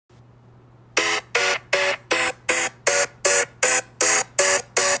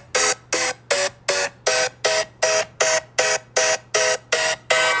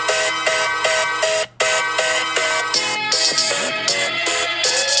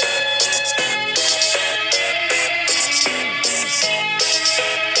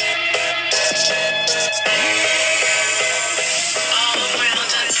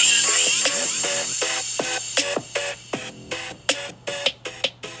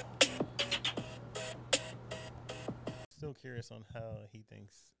curious on how he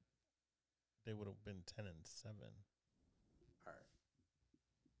thinks they would have been 10-7. All right.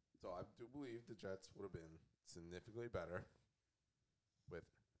 So I do believe the Jets would have been significantly better with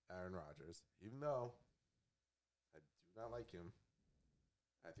Aaron Rodgers, even though I do not like him.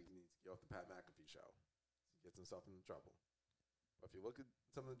 I think he needs to get off the Pat McAfee show. He gets himself into trouble. But if you look at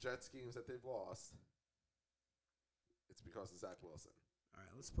some of the Jets games that they've lost, it's because of Zach Wilson. All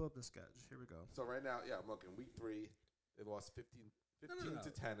right, let's pull up the sketch. Here we go. So right now, I'm looking. Week 3, they lost 15 No. to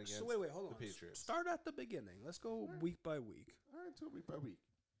 10 against So wait, hold on. the Patriots. Start at the beginning. Let's go week by week. All right, do it week by week.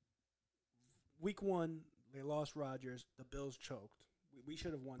 Week 1, they lost Rodgers. The Bills choked. We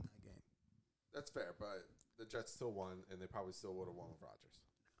should have won that game. That's fair, but the Jets still won, and they probably still would have won with Rodgers.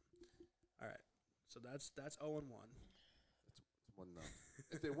 All right, so that's 0-1. It's 1-0.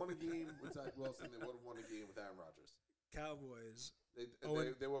 If they won a game with Zach Wilson, they would have won a game with Aaron Rodgers. Cowboys They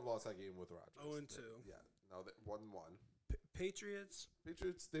would have lost that game with Rodgers. 0-2. Yeah, no, 1-1. Patriots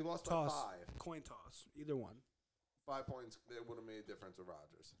Patriots, they lost toss, by 5. coin toss, either one. 5 points, they would have made a difference with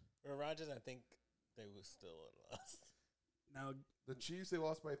Rodgers. For Rodgers, I think they would still have lost. Now The Chiefs, they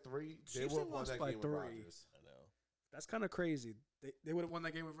lost by 3. They Chiefs, would they have won lost that by game 3. with Rodgers. I know. that's kind of crazy. They would have won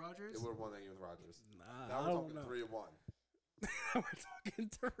that game with Rodgers. They would have won that game with Rodgers. Nah, Now I we're don't talking know. 3-1. We're talking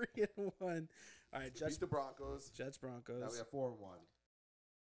 3-1. All right, Beat the Broncos. Jets Broncos. Now we have 4-1.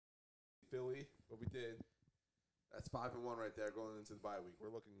 Philly, what we did. That's 5-1 right there going into the bye week. We're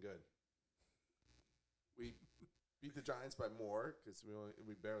looking good. We beat the Giants by more because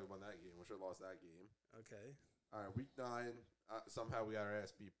we barely won that game. We should have lost that game. Okay. All right, week 9. Somehow we got our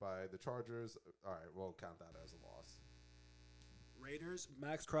ass beat by the Chargers. All right, we'll count that as a loss. Raiders.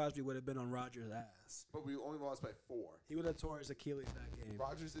 Max Crosby would have been on Rodgers' ass. But we only lost by 4. He would have tore his Achilles that game.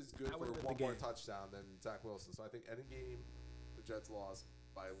 Rodgers is good That for would've been one the more game. touchdown than Zach Wilson. So I think any game the Jets lost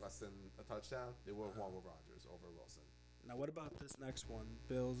by less than a touchdown, they would have won with Rodgers over Wilson. Now, what about this next one?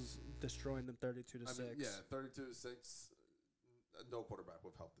 Bills destroying them 32-6. I mean, yeah, 32-6. No quarterback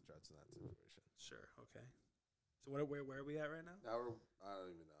would have helped the Jets in that situation. Sure. Okay. So where are we at right now? Now I don't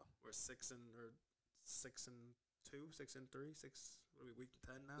even know. We're 6-2, 6-3, 6. What are we, week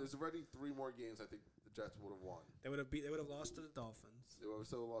 10 now? There's already 3 more games I think the Jets would have won. They would have lost to the Dolphins. They would have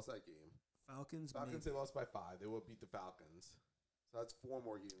still lost that game. Falcons. Falcons, they lost by 5. They would have beat the Falcons. So that's 4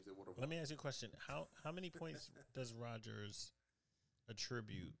 more games they would have Let won. me ask you a question. How many points does Rodgers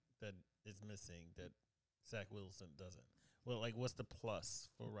attribute that is missing that Zach Wilson doesn't? Well, like, what's the plus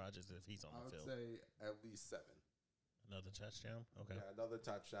for Rodgers if he's on I the would field? say at least 7. Another touchdown? Okay. Yeah, another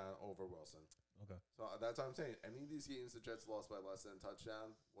touchdown over Wilson. Okay. So that's what I'm saying. Any of these games the Jets lost by less than a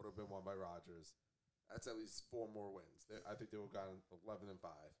touchdown would have been won by Rodgers. That's at least 4 more wins. I think they would have gotten 11-5.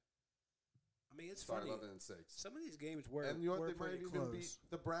 I mean, it's Sorry, funny. 11-6. Some of these games were And you know what? were They might pretty have even close.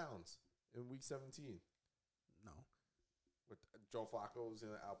 beat the Browns in Week 17 No. with Joe Flacco was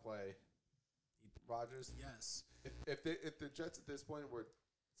going to outplay Rodgers. Yes. If the Jets at this point were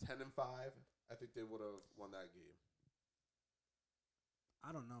 10-5, I think they would have won that game.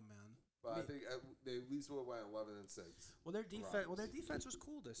 I don't know, man. But I think they at least would have went 11-6. Well, their defense was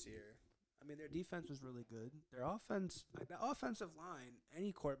cool this year. I mean, their defense was really good. Their offense, like the offensive line,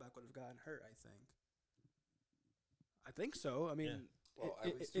 any quarterback would have gotten hurt. I think so. I mean, Yeah. Well, at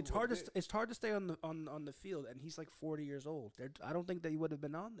least it's two hard would to hit. it's hard to stay on the field, and he's like 40 years old. I don't think that he would have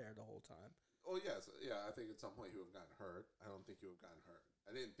been on there the whole time. Oh, yes. Yeah, I think at some point he would have gotten hurt. I don't think he would have gotten hurt.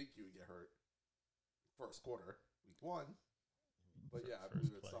 I didn't think he would get hurt first quarter, week 1. But yeah, I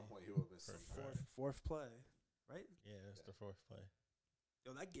First believe at play. some point he would have missed some First time. drive. Fourth play, right? Yeah, it's the 4th play.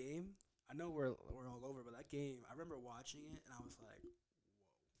 Yo, that game. I know we're all over, but that game, I remember watching it, and I was like,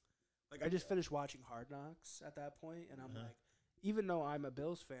 whoa. Like, I just finished watching Hard Knocks at that point, and I'm like, even though I'm a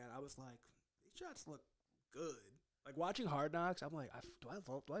Bills fan, I was like, these shots look good. Like, watching Hard Knocks, I'm like,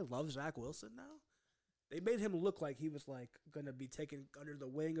 do I love Zach Wilson now? They made him look like he was, like, going to be taken under the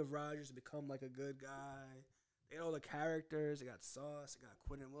wing of Rodgers and become, like, a good guy. They had all the characters. They got Sauce. They got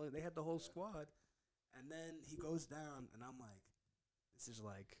Quentin Williams. They had the whole squad. And then he goes down, and I'm like, this is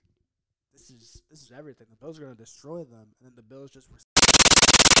everything. The Bills are going to destroy them. And then the Bills just were.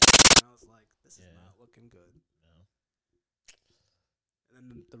 And I was like, this is not looking good. No.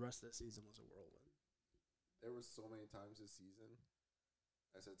 And then the rest of the season was a whirlwind. There was so many times this season,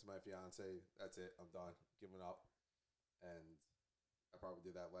 I said to my fiance, that's it, I'm done, giving up. And I probably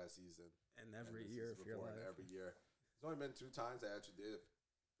did that last season. And every this year season of your before, life. and every year. There's only been 2 times I actually did,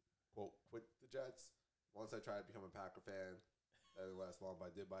 quote, quit the Jets. Once I tried to become a Packer fan. That didn't last long,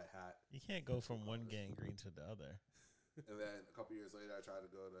 but I did buy a hat. You can't go from one gangrene to the other. And then a couple years later, I tried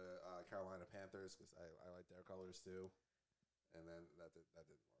to go to Carolina Panthers because I like their colors too. And then that didn't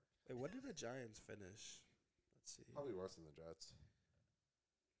work. Wait, what did the Giants finish? Let's see. Probably worse than the Jets.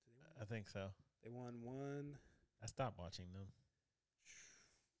 I think so. They won one. I stopped watching them.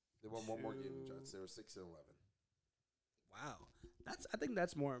 They won one more game than the Jets. They were 6-11. Wow, I think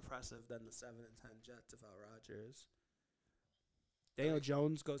that's more impressive than the 7-10 Jets without Rodgers. Daniel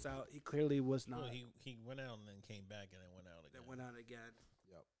Jones goes out. He clearly was not. Well, he went out and then came back and then went out again. Then went out again.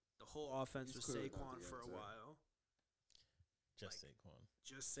 Yep. The whole offense He's was clearly not Saquon the for a answer. while. Just like- Saquon.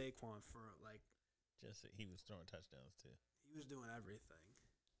 Just Saquon for like He was throwing touchdowns too. he was doing everything.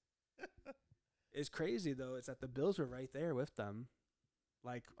 It's crazy though. It's that the Bills were right there with them,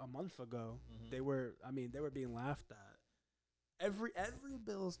 like a month ago. Mhm. They were. I mean, they were being laughed at. Every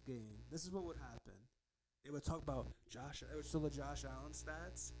Bills game, this is what would happen. They would talk about Josh. It was still the Josh Allen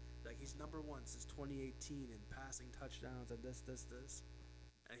stats. Like he's number one since 2018 in passing touchdowns and this,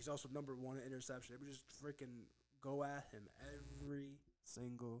 and he's also number one in interception. They would just freaking go at him every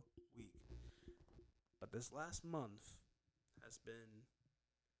single week. But this last month has been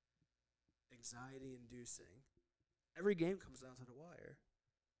anxiety-inducing. Every game comes down to the wire.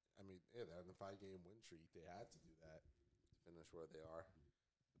 I mean, yeah, they're on the 5-game win streak. They had to do that to finish where they are.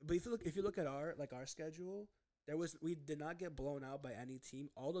 But if you look at our schedule, we did not get blown out by any team.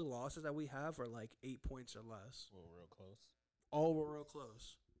 All the losses that we have are like 8 points or less. Well, real close. All were real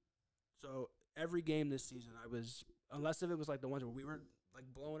close. So every game this season, unless if it was like the ones where we were like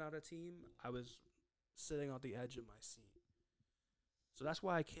blowing out a team, I was sitting on the edge of my seat. So that's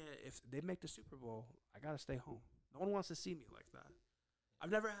why I can't. If they make the Super Bowl, I gotta stay home. No one wants to see me like that.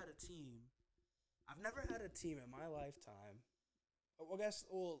 I've never had a team in my lifetime.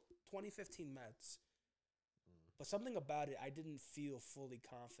 Well, 2015 Mets. But something about it I didn't feel fully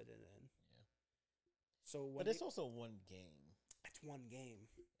confident in. Yeah. So But it's also one game it's one game.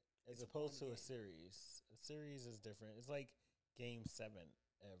 as It's opposed to one a game. series. A series is different. It's like Game 7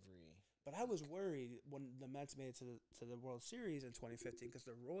 every. But I was worried when the Mets made it to the World Series in 2015 because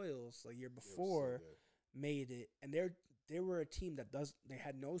the Royals the year They were so before good. made it, and they were a team that they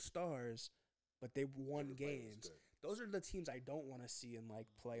had no stars, but they won Everybody was games. good. Those are the teams I don't want to see in like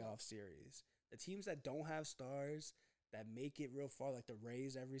playoff series. The teams that don't have stars that make it real far, like the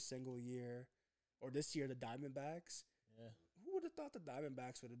Rays every single year, or this year the Diamondbacks. Yeah. Who would have thought the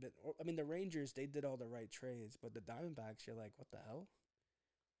Diamondbacks would have been? I mean, the Rangers, they did all the right trades, but the Diamondbacks, you're like, what the hell?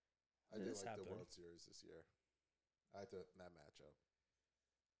 I Did did this like happen? the World Series this year. I had that matchup.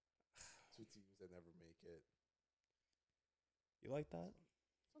 Two teams that never make it. You like that?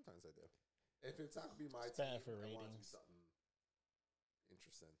 Sometimes I do. If it's not gonna be my It's team, bad for I want it to be ratings. something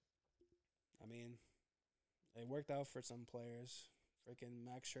interesting. I mean, it worked out for some players. Freaking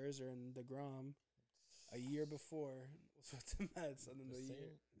Max Scherzer and DeGrom a year before was with the Mets, and then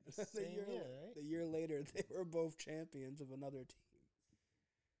The the same year year, right? the year later they were both champions of another team.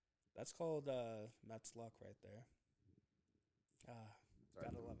 That's called Mets luck right there. Sorry,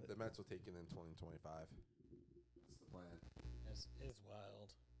 Gotta love it. The Mets will take it in 2025. That's the plan. It's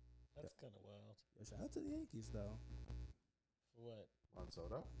wild. That's kind of wild. Yo, shout out to the Yankees though. For what? Juan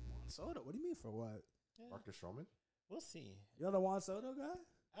Soto, Juan Soto. What do you mean for what? Yeah. Marcus Stroman. We'll see. You're the Juan Soto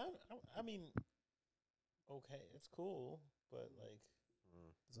guy? I mean, okay, it's cool, but like,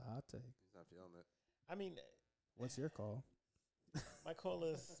 It's a hot take. He's not feeling it. I mean, What's your call? my call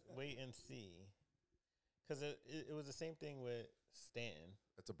is wait and see, because it was the same thing with Stanton.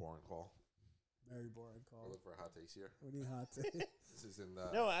 That's a boring call. Very boring We're call. looking for hot takes here. We need hot take. This is in the.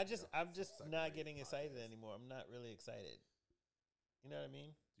 No, I'm just second not rate getting excited podcast. anymore. I'm not really excited. You know what I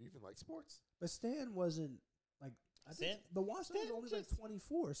mean? Do you even like sports? But Stan wasn't like I think Stan- the Juan Soto was Stan only like just-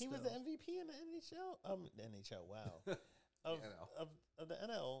 24. He Still. was the MVP in the NHL. The NHL. Wow. of, NL. of the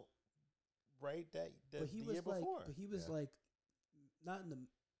NL. Right. but he the was year like, before. but he was Yeah. like, not in the.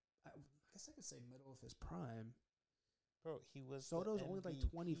 I guess I could say middle of his prime. Bro, he was. Soto's the only like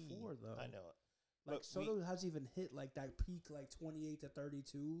MVP. 24 though. I know it. Like But we- Soto hasn't even hit like that peak, like 28 to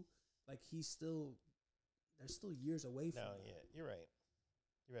 32. Like he's still, there's still years away from. No, that. yeah, you're right.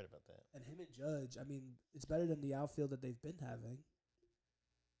 You're right about that. And him and Judge, I mean, it's better than the outfield that they've been having.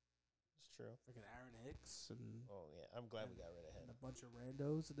 It's true. Freaking Aaron Hicks and, Oh yeah, I'm glad we got rid of him. and a bunch of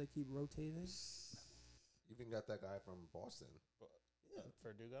randos that they keep rotating. Even got that guy from Boston. Yeah,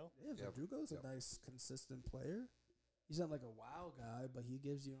 Verdugo. yeah. Yep. Verdugo's Yep. a nice, consistent player. He's not like a wow guy, but he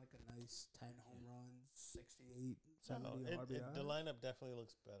gives you like a nice 10 home runs, 68, 70 RBI. The lineup definitely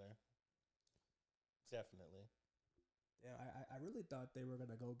looks better. Definitely. Yeah, I really thought they were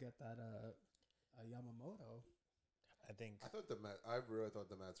gonna go get that Yamamoto. I think I really thought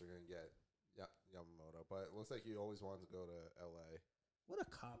the Mets were gonna get Yamamoto, but it looks like he always wanted to go to LA. What a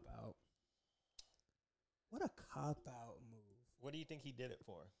cop out! What a cop out move! What do you think he did it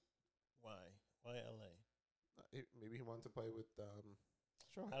for? Why? Why LA? Maybe he wanted to play with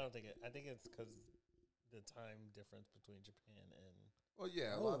Shohei. I don't think it. I think it's because the time difference between Japan and Well,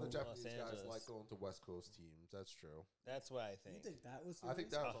 yeah, a lot of the Oh. Japanese Los guys Angeles. like going to West Coast teams. That's true. that's why I You think. think that was? The I think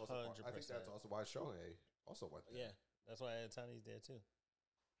reason? that was also. I think 100%. that's also why Shohei also went there. Yeah, that's why Atani's there too.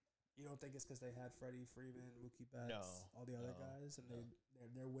 You don't think it's because they had Freddie Freeman, Mookie Betts, No, all the other no, guys, and no.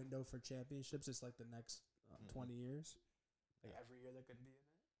 their window for championships is like the next Mhm. 20 years. Like Yeah. every year they're gonna be in it.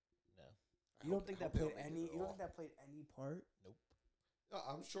 No, You don't think that they played don't make it any? at You don't all. think that played any part? nope. No,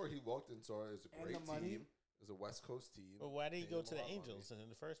 I'm sure he looked and saw it as a And great the money? team. As a West Coast team. But why did he Paid go him to a the lot of Angels in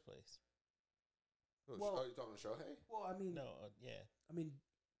the first place? Well- oh, you talking to Shohei? Well, I mean, No, yeah, I mean,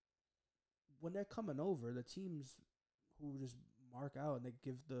 when they're coming over, the teams who just mark out and they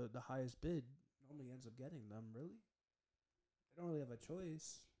give the highest bid normally ends up getting them. Really, they don't really have a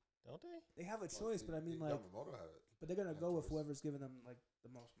choice. don't they? They have a choice, but I mean, like, Yamamoto had it. but they're gonna have go with choice. whoever's giving them like the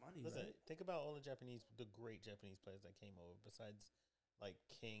most money, Listen, right? think about all the great Japanese players that came over. Besides, like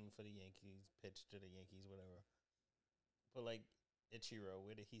King for the Yankees, pitched to the Yankees, whatever. But like Ichiro,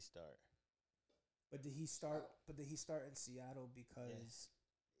 where did he start? But did he start? But did he start in Seattle because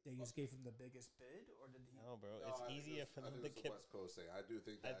they just gave him the biggest bid, or did he? No, bro, No, it's I think easier it's- for I them think to it's a keep. West Coast thing. I do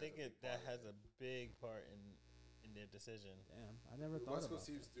think I that think has a big that part has in a big part in their decision. Damn, I never The thought West about Coast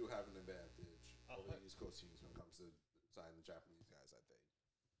teams that. do have an advantage over Uh-huh. the East Coast teams when it comes to signing the Japanese guys, I think.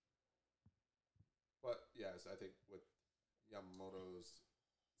 But yes, I think with Yamamoto's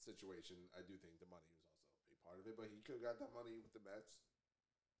situation, I do think the money was also a big part of it. But he could have got that money with the Mets.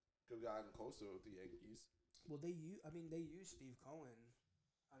 Could have gotten closer with the Yankees. Well, they use Steve Cohen.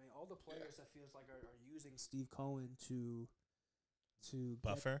 I mean, all the players that feels like are using Steve Cohen to get-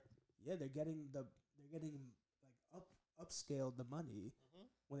 Buffer. yeah, they're getting like upscaled the money Mhm.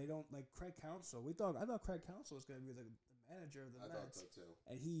 when they don't like Craig Counsell. I thought Craig Counsell was going to be the manager of the I thought Mets, so too.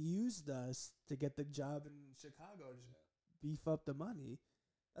 and he used us to get the job in Chicago, just beef up the money.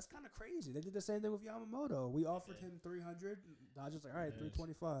 That's kind of crazy. They did the same thing with Yamamoto. We offered Yeah. him 300. Dodgers like, all right, Yes.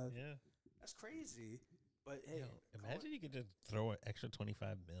 325. Yeah. That's crazy. But hey, Yo, imagine you could just throw an extra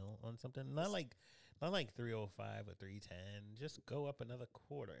 25 mil on something. Not like 305 or 310. Just go up another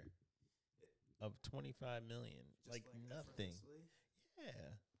quarter of 25 million. just Like nothing. effortlessly.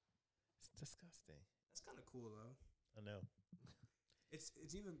 Yeah. It's disgusting. That's kind of cool though. I know. It's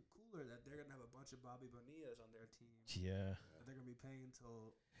even cooler that they're gonna have a bunch of Bobby Bonitas on their team Yeah. that they're gonna be paying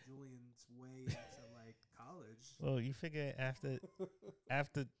until Julian's way into like college. Well, you figure after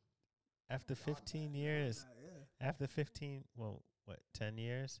 15 years, Yeah. after 15, well, what, 10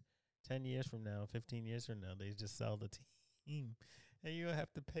 years? 10 years from now, 15 years from now, they just sell the team. And you don't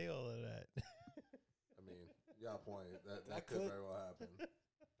have to pay all of that. I mean, you got a point. That That could could- very well happen.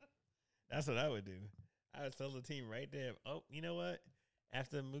 That's what I would do. I would sell the team right there. Oh, you know what?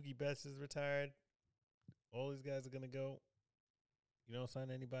 After Mookie Betts is retired, all these guys are going to go. You don't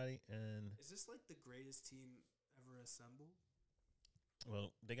sign anybody. And, Is this like the greatest team ever assembled?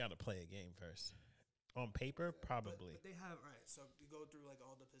 well, they got to play a game first. On paper, probably. But they have So you go through like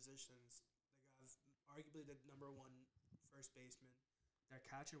all the positions. They have arguably the number one first baseman. Their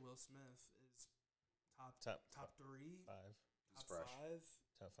catcher Will Smith is top three, Five. He's top fresh. five.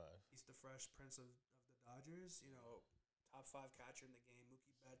 Top five. He's the fresh prince of the Dodgers. You know, top five catcher in the game.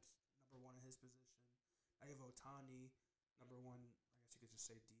 Mookie Betts, number one in his position. I have Otani, number one. I guess you could just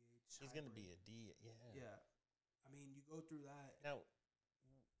say DH. He's going to be hybrid. a D. Yeah. Yeah. I mean, you go through that. Now,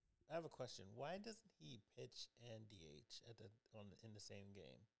 I have a question. Why doesn't he pitch and DH in the same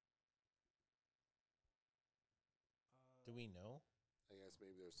game? Do we know? I guess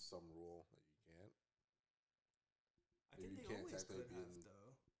maybe there's some rule that you can't. I maybe think you they can't always technically could be have in-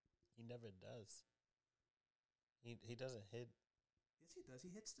 though. He never does. He doesn't hit. Yes, he does. He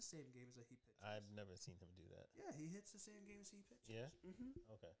hits the same games that he pitches. I've never seen him do that. Yeah, he hits the same games he pitches. Yeah? Mm-hmm.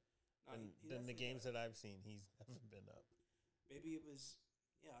 Okay. And then the games that I've seen, he's never been up. maybe it was.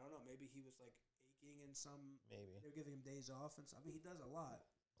 Yeah, I don't know. Maybe he was like aching in some. Maybe. They're giving him days off and stuff. I mean, he does a lot.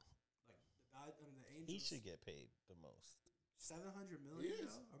 Like the Angels. He should get paid the most. $700 million. He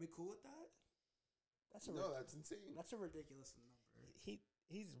is. Though? Are we cool with that? That's a No, that's insane. that's a ridiculous number.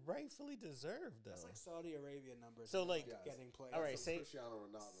 He's rightfully deserved though. That's like Saudi Arabia numbers. So, for, like- Yes. getting players. All right, Some say- Cristiano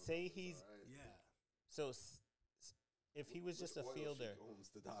Ronaldo say numbers, he's- all right? Yeah. So if he was just a Which oil fielder, sheik owns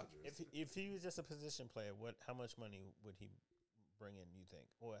the Dodgers. if he was just a position player, how much money would he bring in? You think,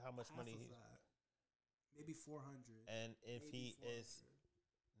 or how much Half money? of that. Maybe 400. And if Maybe he is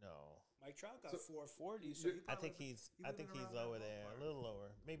 400. no, Mike Trout got So, 440. So you- he I probably- think he's he would've been around lower that there, ballpark. a little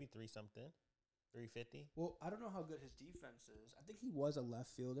lower, maybe 3 something, 350. Well, I don't know how good his defense is. I think he was a left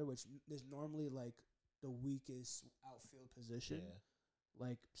fielder, which is normally like the weakest outfield position. Yeah,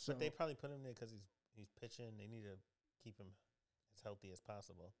 Like so. but they probably put him there because he's He's pitching. They need to keep him as healthy as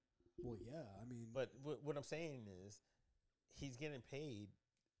possible. Well, yeah, I mean, But what I'm saying is, he's getting paid,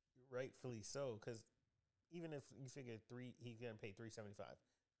 rightfully so, because even if you figure he's getting paid $375,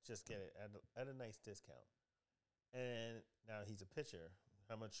 just get it at a nice discount. And now he's a pitcher.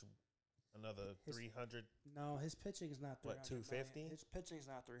 How much? Another 300? no, his pitching is not 300 What, 250? million. His pitching is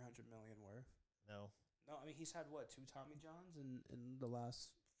not 300 million worth. No. No, I mean he's had what 2 Tommy Johns in the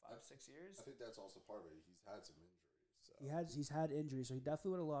last 5-6 years. I think that's also part of it. He's had some injuries. So. He's had injuries, so he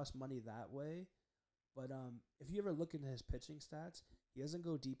definitely would have lost money that way. But if you ever look into his pitching stats, he doesn't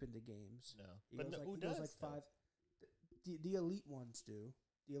go deep into games. No. He But goes who he goes does, like though? 5. The elite ones do.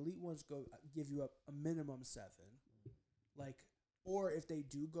 The elite ones give you a minimum 7. Like, or if they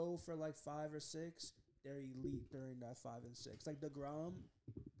do go for like 5 or 6, they're elite during that 5 and 6. Like DeGrom,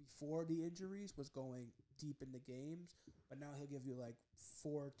 before the injuries, was going deep in the games, but now he'll give you like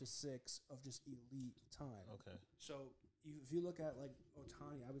 4 to 6 of just elite time. Okay. So if you look at like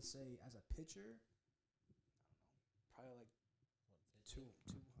Ohtani, I would say as a pitcher, I don't know, probably like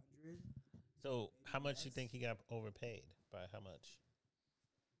 200. So how much you less. think he got overpaid? By how much?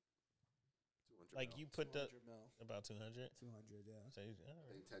 200 Like mil. you put the 200 mil. about 200. 200 yeah. So he's, all I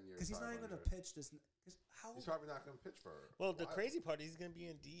right. think 10 years. Because he's not even going to 500. pitch this. Cause how? He's probably not going to pitch for. Well, the a while. crazy part is he's gonna be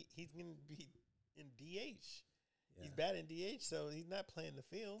in He's gonna be in DH. Yeah. He's batting DH, so he's not playing the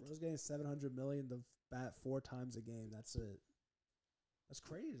field. Bro's getting $700 million to bat 4 times a game. That's it. That's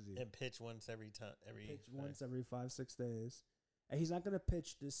crazy. And pitch once every time. Pitch once every 5-6 days. And he's not going to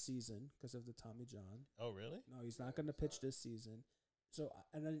pitch this season because of the Tommy John. Oh, really? No, he's not going to pitch this season. So,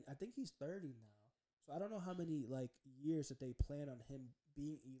 and then I think he's 30 now. So I don't know how many like years that they plan on him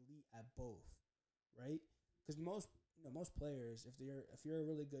being elite at both, right? Because most players, if you're a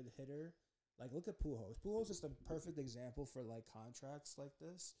really good hitter, like look at Pujols. Pujols is the perfect example for like contracts like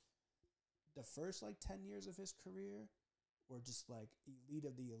this. The first like 10 years of his career were just like elite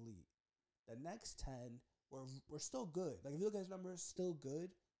of the elite. The next 10 were still good. Like if you look at his numbers, still good,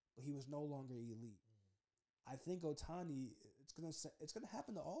 but he was no longer elite. I think Ohtani, it's gonna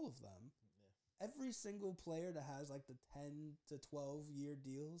happen to all of them. Yeah. Every single player that has like the 10 to 12 year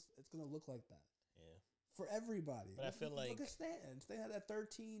deals, it's gonna look like that Yeah. for everybody. But I feel like- look at Stanton. Stanton at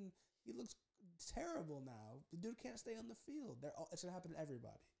 13, he looks terrible now. The dude can't stay on the field. It's gonna happen to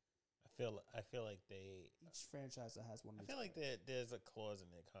everybody. I feel like they. Each franchise that has one. I of these feel like players. there's a clause in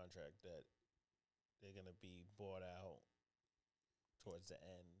their contract that they're gonna be bought out towards the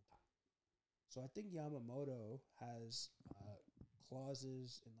end. So I think Yamamoto has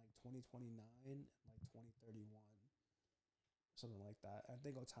clauses in like 2029 and like 2031, something like that. I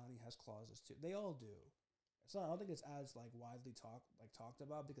think Ohtani has clauses too. They all do. So I don't think it's as like widely talked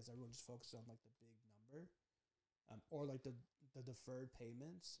about because everyone just focuses on like the big number, or like the deferred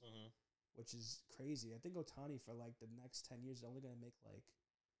payments, which is crazy. I think Ohtani for like the next 10 years is only gonna make like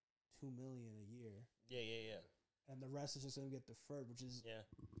 $2 million a year, Yeah. and the rest is just gonna get deferred, which is Yeah.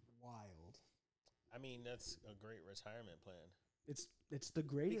 wild. I mean, that's a great retirement plan. It's the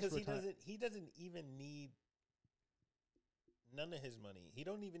greatest Because he doesn't even need none of his money. He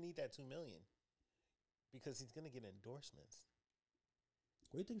don't even need that $2 million because he's gonna get endorsements.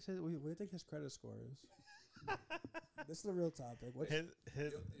 What do you think his credit score is? This is the real topic. What's his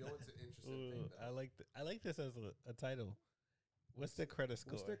You know what's an interesting thing? I like this as a title. What's their credit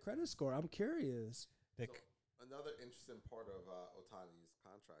score? their credit score? I'm curious. The So, another interesting part of Ohtani's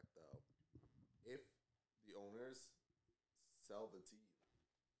contract, though, if the owners sell the team,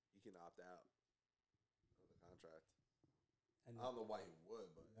 he can opt out of the contract. And I don't know why he would,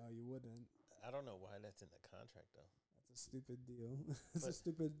 but no, you wouldn't. I don't know why that's in the contract though. That's a stupid deal. That's a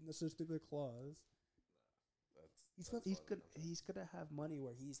stupid clause. that's He's gonna have money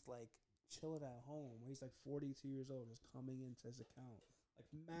where he's like chilling at home, where he's like 42 years old, just coming into his account, like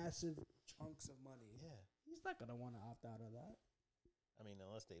massive chunks of money. Yeah. He's not gonna want to opt out of that. I mean,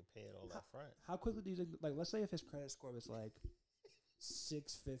 unless they pay it all up front. How quickly do you think? Like, let's say if his credit score was like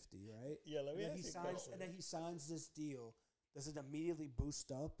 650, right? Yeah, let me And then ask he you a signs, question. and then he signs this deal. Does it immediately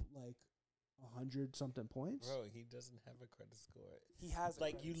boost up like 100 something points? Bro, he doesn't have a credit score. He has a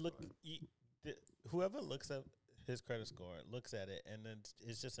Like credit you look, score. whoever looks up his credit score looks at it, and then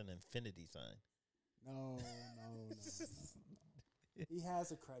it's just an infinity sign. No. He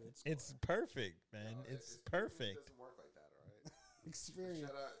has a credit score. It's perfect, man. It's perfect. It doesn't work like that, all right? Experience.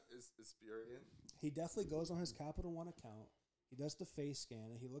 Shout out Experian. He definitely goes on his Capital One account. He does the face scan,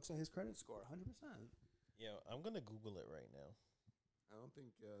 and he looks at his credit score 100%. Yo, I'm gonna Google it right now. I don't think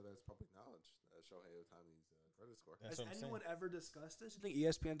that's public knowledge. Shohei Ohtani's credit score. That's Has what I'm anyone saying. ever discussed this? You think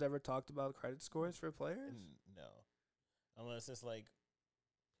ESPN's ever talked about credit scores for players? No, unless it's like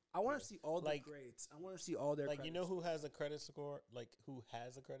I want to see all the Like- greats. I want to see all their Like, you know credits. who has a credit score? Like, who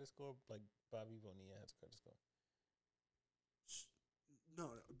has a credit score? Like, Bobby Bonilla has a credit score. No,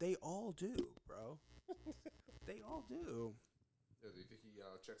 they all do, bro. They all do. Yeah, do you think he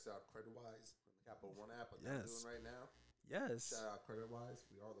checks out credit-wise from the Capital One app like I'm Yes. doing right now? Yes. Shout out credit-wise.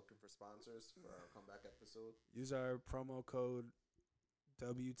 We are looking for sponsors for our comeback episode. Use our promo code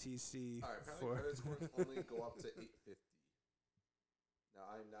WTC All right, apparently for. credit scores only go up to 850. Now,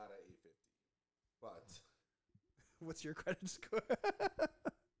 I'm not at 850, but What's your credit score?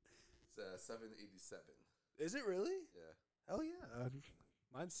 it's 787. Is it really? Yeah. Hell yeah.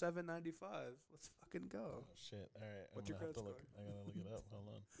 Mine's 795. Let's fucking go. Oh shit! All right, What's your credit score? I gotta look it up. Hold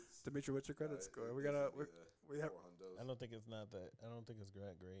on. Dimitri, what's your credit Alright, score? it We needs gotta. to be We the have. 400s. I don't think it's not that. I don't think it's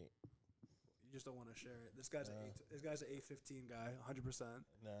great. You just don't want to share it. This guy's Uh. This guy's an 815 guy. 100%.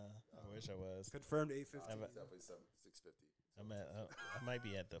 Nah, I wish I was. Confirmed It's 815. definitely 650. I'm at. I might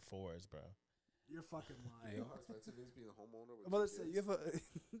be at the fours, bro. You're fucking You lying. know how expensive it is being a homeowner with I'm about to two say kids? you have a.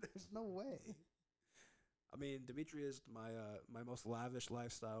 There's no way. I mean, Dimitri is my most lavish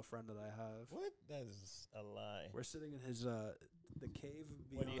lifestyle friend that I have. What? That is a lie. We're sitting in his the cave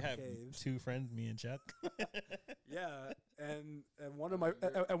beyond What do you have? caves. Two friends, me and Chuck. Yeah, and one of my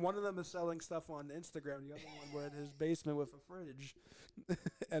and one of them is selling stuff on Instagram. The other one we're in his basement with a fridge,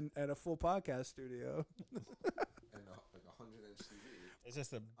 and a full podcast studio. And like a 100-inch TV. It's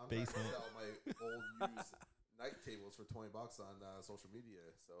just a I'm trying to basement. sell my old used night tables for $20 on social media.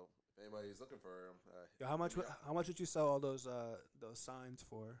 So if anybody's looking for them, Yo, how much did you sell all those signs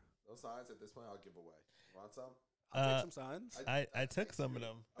for? those signs at this point I'll give away. Want some? I'll take some signs. I took some of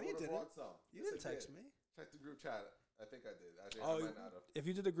them. Oh, I you would have didn't. brought some. You Yes, didn't I text did. me. Check the group chat. I think I did. I think Oh, I might not have. if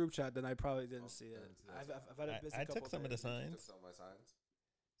you did the group chat, then I probably didn't Oh, see it. didn't see I've, that. I've had a busy I couple took some of the days. I signs. took some of my signs.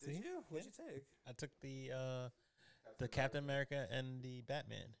 Did See? you? What'd you take? I took the Captain America and the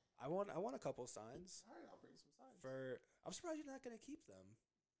Batman. I want a couple signs. All right, I'll bring some signs. I'm surprised you're not gonna keep them.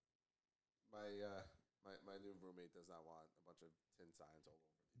 My new roommate does not want a bunch of tin signs all over.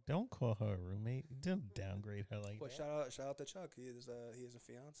 Don't call her a roommate. Don't downgrade her like Well, that. shout out to Chuck. He is a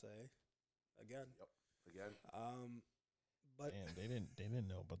fiance. Again. Again, But Damn, they didn't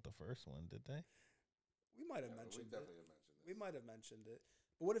know about the first one, did they? we might have yeah, we mentioned it. definitely have mentioned this. We might have mentioned it.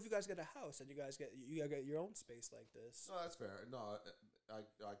 But what if you guys get a house and you guys get your own space like this? No, that's fair. No,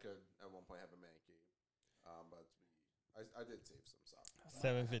 I could at one point have a man cave, but I did save some stuff.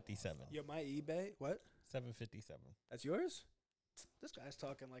 757. Yo, my eBay. What? 757. That's yours? This guy's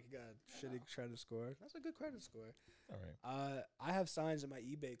talking like he got a shitty credit score. That's a good credit score. All right. I have signs in my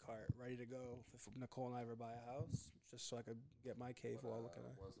eBay cart ready to go if Nicole and I ever buy a house, just so I could get my cave while looking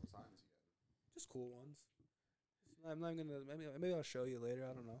at. What are some signs you get? Just cool ones. I'm not gonna. Maybe I'll show you later.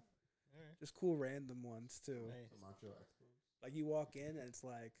 I don't know. All right. Just cool random ones too. Nice. Some Montreal Expos. Like you walk in and it's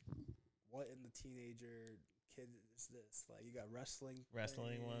like, what in the teenager kid is this? Like you got wrestling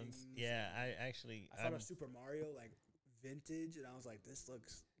Ones. things. Yeah, I actually. I thought of Super Mario like vintage, and I was like, this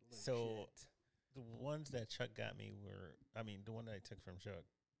looks legit. So- the ones that Chuck got me were. I mean, the one that I took from Chuck.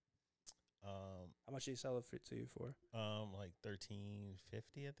 How much did he sell it to you for? Like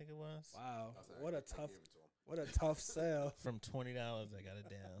 $13.50, I think it was. Wow, That's what a I tough, gave it to him. what a tough sale. From $20, I got it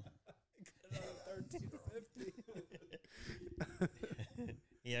down. $13.50.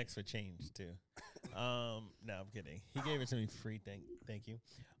 He asked for change too. No, I'm kidding. He gave it to me free. Thank you.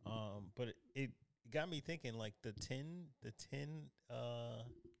 But it got me thinking. Like the tin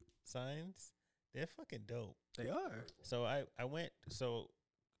signs, they're fucking dope. They are. So I went. So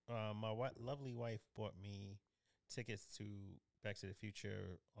my lovely wife bought me tickets to Back to the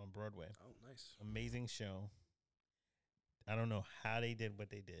Future on Broadway. Oh, nice. Amazing show. I don't know how they did what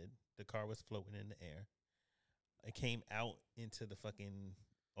they did. The car was floating in the air. It came out into the fucking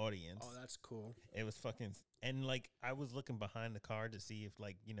audience. Oh, that's cool. It was fucking, and like I was looking behind the car to see if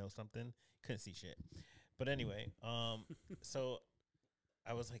like something. Couldn't see shit. But anyway, so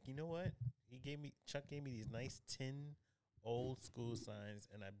I was like, you know what? Chuck gave me these nice tin old school signs,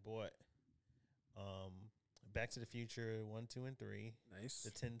 and I bought Back to the Future 1, 2, and 3. Nice.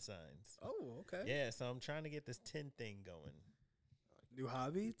 The tin signs. Oh, okay. Yeah, so I'm trying to get this tin thing going. New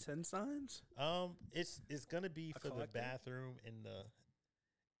hobby, 10 signs. It's gonna be A for the collector? bathroom in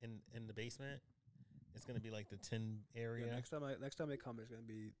the basement. It's gonna be like the tin area. Yeah, next time I come, there's gonna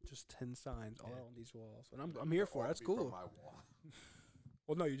be just 10 signs all Yeah. on these walls, and I'm here for it. That's Be from cool. my wall.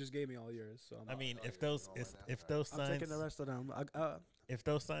 Well, no, you just gave me all yours, so I mean, Oh, if you're those going now? if Alright. those I'm signs taking the rest of them. if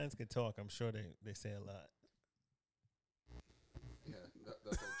those signs could talk, I'm sure they say a lot. Yeah,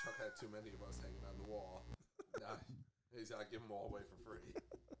 that's when Chuck had too many of us hanging on the wall. Nah, I give them all away for free.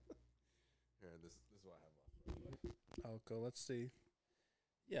 Here, this is what I have left. I'll go. Let's see.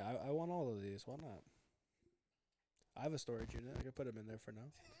 Yeah, I want all of these. Why not? I have a storage unit. I can put them in there for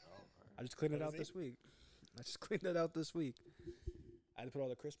now. I just cleaned it What out is this week. I just cleaned it out this week. I had to put all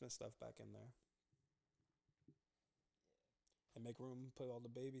the Christmas stuff back in there. And make room, put all the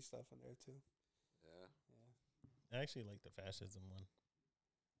baby stuff in there too. Yeah. Yeah. I actually like the fascism one.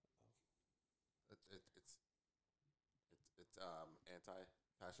 It's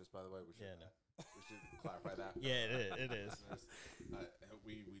anti-fascist, by the way. We should, Yeah, no. we should clarify that. Yeah, it is.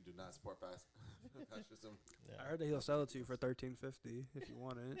 We do not support fascism. Yeah. I heard that he'll sell it to you for $13.50 if you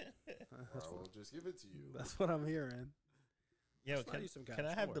want it. Or we'll just give it to you. That's what I'm hearing. Yo, Let's find you some can cash, I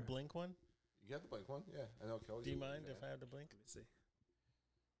have don't the worry. Blink one? You have the Blink one? Yeah, I know Kelly's. Do you a mind fan. if I have the Blink? Let me see.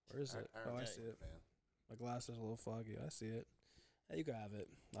 Where is it? Aaron's Oh, I a see big it. fan. My glass is a little foggy. I see it. Hey, you can have it.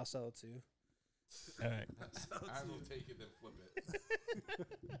 I'll sell it to you. All right. I will take it and flip it.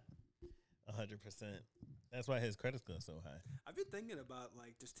 100%. That's why his credit score is so high. I've been thinking about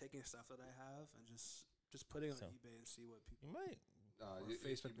like just taking stuff that I have and just putting it So- on eBay and see what people. You might.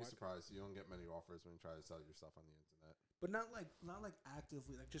 Facebook You'd be Market. surprised. You don't get many offers when you try to sell your stuff on the internet. But not like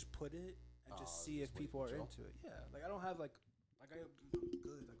actively. Like just put it and just see if just wait people are and into it. Yeah. Like I don't have like I'm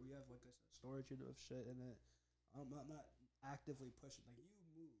good. Like we have like a storage unit of shit in it. I'm not actively pushing. Like you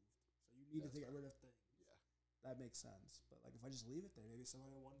moved, so you need That's to get fair. rid of things. Yeah. That makes sense. But like if I just leave it there, maybe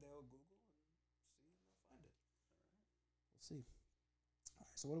somebody one day will Google and see and they'll find it. We'll see. All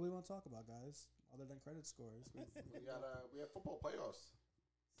right. So what do we want to talk about, guys? Other than credit scores, We have football playoffs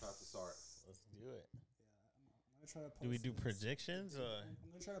about to start. Let's do it. I'm gonna try to. Post Do we do this. predictions or?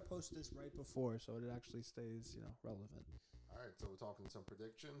 I'm gonna try to post this right before so it actually stays, relevant. All right, so we're talking some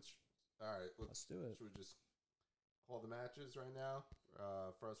predictions. All right, Let's do it. should we just call the matches right now?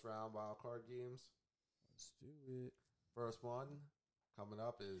 First round wild card games. Let's do it. First one coming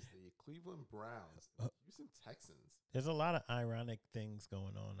up is the Cleveland Browns, Houston Texans. There's a lot of ironic things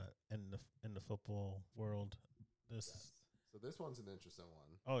going on in the football world. So this one's an interesting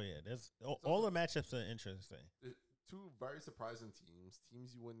one. Oh yeah, there's all the matchups are interesting. Two very surprising teams you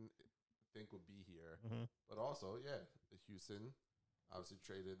wouldn't think would be here, Mm-hmm. but also the Houston obviously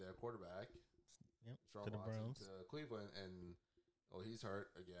traded their quarterback, Yep, Deshaun to the Watson, Browns. to Cleveland, and he's hurt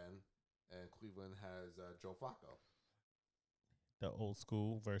again, and Cleveland has Joe Flacco. The old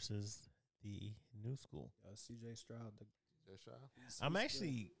school versus the new school. CJ Stroud. I'm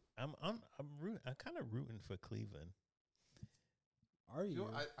actually I'm kind of rooting for Cleveland. Are You you? know,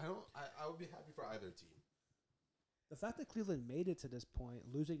 I would be happy for either team. The fact that Cleveland made it to this point,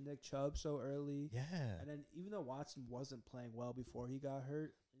 losing Nick Chubb so early, Yeah. and then even though Watson wasn't playing well before he got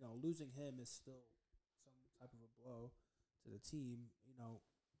hurt, losing him is still some type of a blow to the team.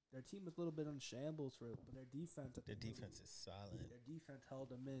 Their team was a little bit on shambles but their defense. Their defense is solid. Their defense held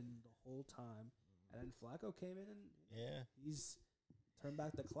them in the whole time, and then Flacco came in and Yeah. he's turned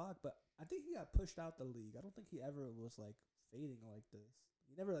back the clock. But I think he got pushed out the league. I don't think he ever was like fading like this.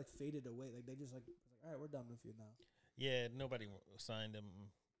 He never like faded away. Like they just like was like, all right, we're done with you now. Yeah, nobody signed him.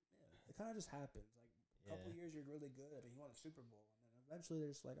 Yeah, it kind of just happens. Like a couple Yeah. years, you're really good. I mean, he won a Super Bowl, and then eventually they're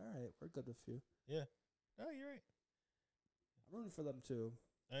just like, all right, we're good with you. Oh, you're right. I'm rooting for them too.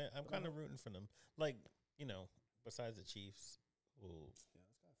 I'm kind of rooting for them. Like, besides the Chiefs, who Yeah, this guy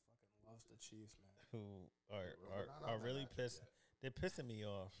fucking loves the Chiefs, man. are not on are that really matchup pissed. yet. They're pissing me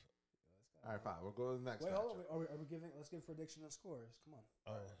off. All right, fine. We'll go to the next Wait, matchup. hold on. Are we giving? Let's give prediction of scores. Come on.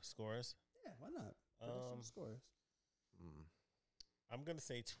 Oh, scores. Yeah, why not? Prediction Um, of scores. I'm gonna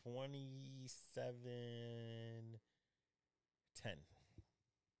say 27-10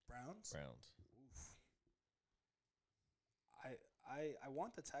 Browns. Browns. Oof. I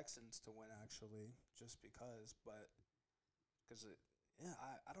want the Texans to win actually, just because,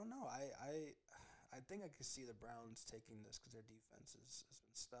 I don't know. I think I could see the Browns taking this because their defense has been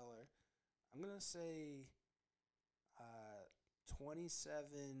stellar. I'm gonna say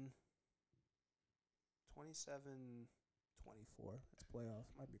 27-24. It's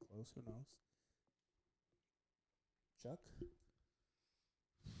playoffs. Might be close. Who knows? Chuck?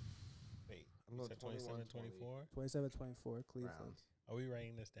 Wait, I'm you going said 27-24. 27-24, Cleveland. Browns. Are we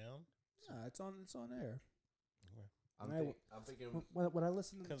writing this down? Yeah, it's on air. Okay. I'm thinking. When I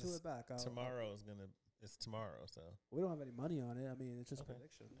listen to 'Cause it back, It's tomorrow, so we don't have any money on it. I mean, it's just Okay.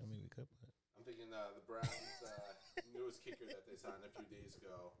 predictions. I mean we could put. I'm thinking the Browns' newest kicker that they signed a few days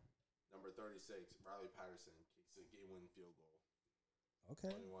ago, number 36, Riley Patterson, kicks a game-winning field goal.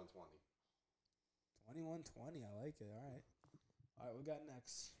 Okay. 21-20. 21-20. I like it. All right. What we got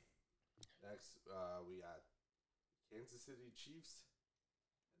next? Next, we got Kansas City Chiefs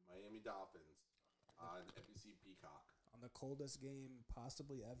and Miami Dolphins on NBC Peacock. On the coldest game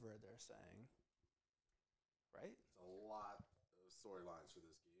possibly ever, they're saying. Right? It's a lot of storylines for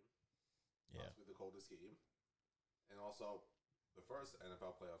this game. Yeah. Possibly the coldest game. And also the first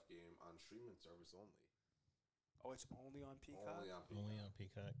NFL playoff game on streaming service only. Oh, it's only on Peacock? Only on Peacock. Only on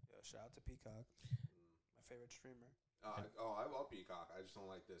Peacock. Yeah, shout out to Peacock. Mm. My favorite streamer. I love Peacock. I just don't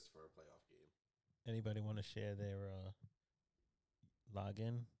like this for a playoff game. Anybody want to share their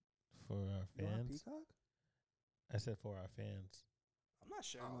login for our You on fans? Peacock? I said for our fans. I'm not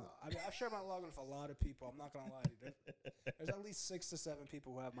sharing I mean, I've shared my login with a lot of people. I'm not going to lie to you. There's at least 6 to 7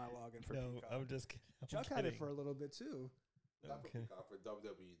 people who have my login for No, Peacock. I'm just kidding. Chuck had it for a little bit, too. Not for Okay. Peacock, for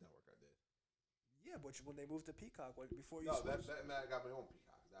WWE Network I did. Yeah, but when they moved to Peacock, before you No, switched. that I got my own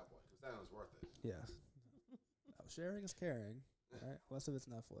Peacock at that point, because then it was worth it. Yes. Sharing is caring, right? Unless if it's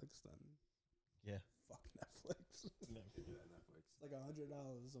Netflix, then Yeah. fuck Netflix. No. Give me that Netflix. It's like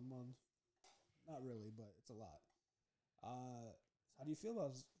 $100 a month. Not really, but it's a lot. How do you feel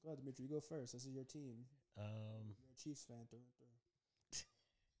about? Go ahead, Dimitri. You go first. This is your team. You're a Chiefs fan through and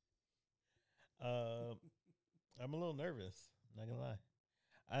through. I'm a little nervous. Not gonna lie.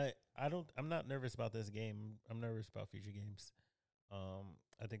 I'm not nervous about this game. I'm nervous about future games.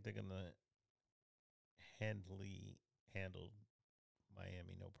 I think they're gonna handle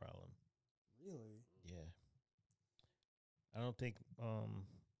Miami no problem. Really? Yeah. I don't think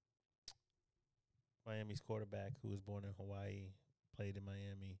Miami's quarterback, who was born in Hawaii, played in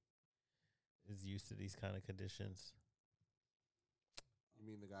Miami, is used to these kind of conditions. You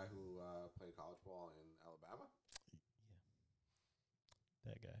mean the guy who played college ball in Alabama?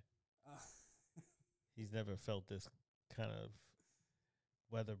 Yeah. That guy. He's never felt this kind of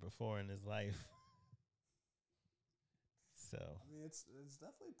weather before in his life. So I mean, it's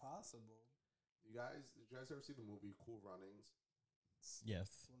definitely possible. Did you guys ever see the movie Cool Runnings? yes.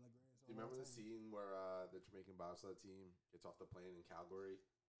 It's one of the greatest. Do you remember the scene where the Jamaican bobsled team gets off the plane in Calgary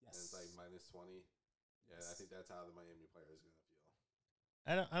Yes. and it's like -20? Yeah, I Yes. think that's how the Miami player is going to feel.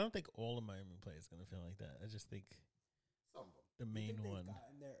 I don't think all of Miami players gonna feel like that. I just think Some of them. the You main think they've one.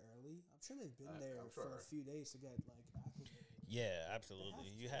 gotten there early? I'm sure they've been I'm there for sure. a few days to get like acclimated. Yeah, absolutely.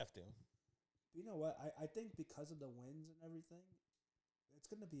 have You to. have to. But you know what? I think because of the winds and everything, it's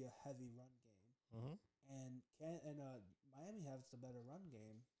going to be a heavy run game. Mm-hmm. And Miami has the better run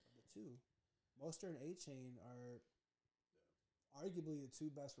game of the two. Mostert and A-Chain are arguably the two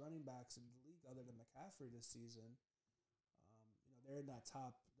best running backs in the league, other than McCaffrey this season. They're in that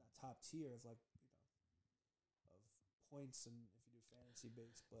top tier of of points, and if you do fantasy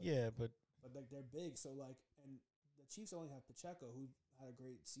based, but Yeah, but like they're big. So and the Chiefs only have Pacheco, who had a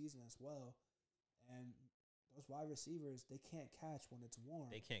great season as well, and those wide receivers, they can't catch when it's warm.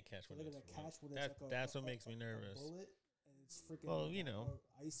 they can't catch So when they're it's gonna warm. catch when it's That's what makes me nervous. A bullet, and it's freaking. Well, you know.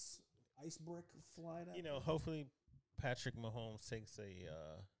 Ice brick flying at You know, hopefully Patrick Mahomes takes a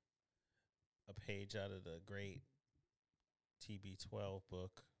page out of the great TB12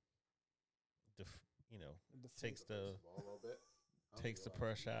 book. And Takes the Ball a little bit. takes the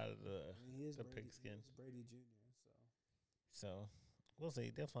pressure out of the. I mean, he is the Brady, pigskin. He's Brady Jr. So So we'll see.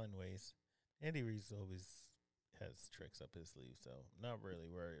 They'll find ways. Andy Reid always has tricks up his sleeve, so not really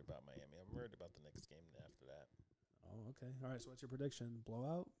worried about Miami. I'm worried about the next game after that. Oh, okay. All right. So what's your prediction?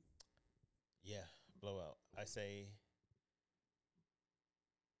 Blowout? Yeah, blowout. I say.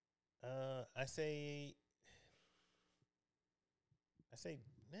 I say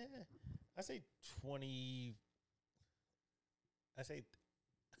 20. I say.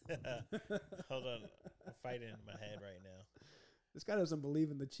 Hold on, I'm fighting in my head right now. This guy doesn't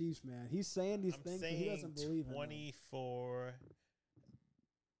believe in the Chiefs, man. He's saying these I'm things, but he saying doesn't believe in them.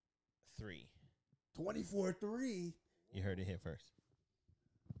 24-3. 24-3. You heard it here first.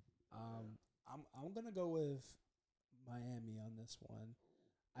 I'm gonna go with Miami on this one.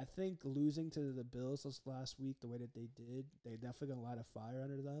 I think losing to the Bills this last week, the way that they did, they definitely gonna light a fire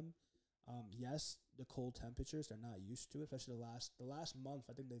under them. Yes, the cold temperatures they're not used to, especially the last month.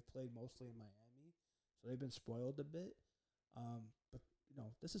 I think they've played mostly in Miami, so they've been spoiled a bit. But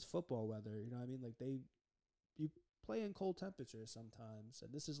this is football weather. You know what I mean? Like you play in cold temperatures sometimes,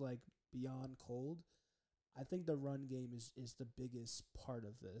 and this is like beyond cold. I think the run game is the biggest part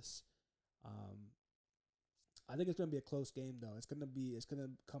of this. I think it's going to be a close game, though. It's going to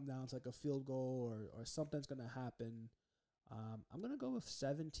come down to like a field goal or something's going to happen. I'm going to go with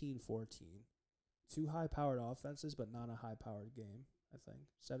 17-14. Two high-powered offenses, but not a high-powered game, I think.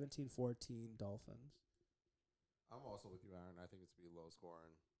 17-14 Dolphins. I'm also with you, Aaron. I think it's going to be low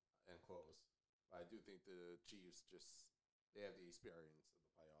scoring and close. But I do think the Chiefs they have the experience of the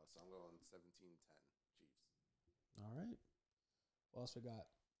playoffs. So I'm going 17-10 Chiefs. All right. What else we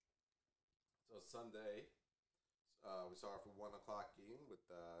got? So Sunday, we saw for 1 o'clock game with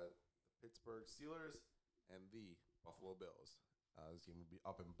the Pittsburgh Steelers and the Buffalo Bills. This game will be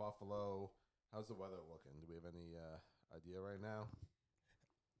up in Buffalo. How's the weather looking? Do we have any idea right now?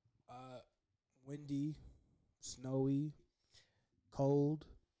 Windy, snowy, cold,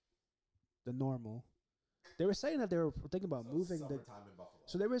 the normal. They were saying that they were thinking about moving the. Summertime in Buffalo.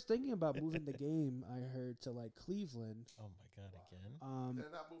 So they were thinking about moving the game. I heard to like Cleveland. Oh my god, again.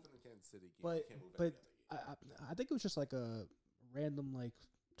 They're not moving the Kansas City game. But They can't move but any other game. I think it was just like a random like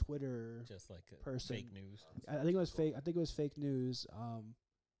Twitter Just like a person. fake news. I think it was fake. I think it was fake news.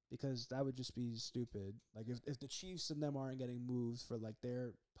 Because that would just be stupid. Like if the Chiefs and them aren't getting moved for like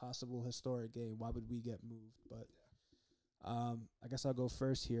their possible historic game, why would we get moved? But I guess I'll go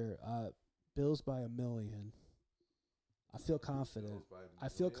first here. Bills by 1 million. I feel confident. Bills by I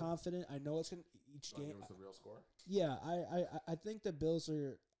feel 1 million? confident. I know it's gonna each Wanna game. give us the real score? Yeah, I think the Bills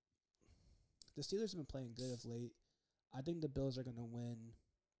are. The Steelers have been playing good of late. I think the Bills are gonna win.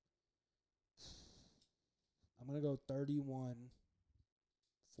 I'm gonna go 31-14.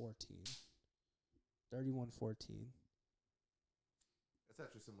 31-14. It's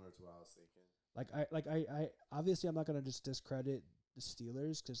actually similar to what I was thinking. I obviously I'm not gonna just discredit the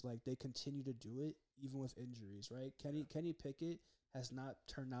Steelers because like they continue to do it even with injuries, right? Kenny Pickett has not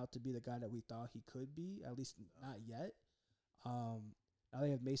turned out to be the guy that we thought he could be, at least not yet. Now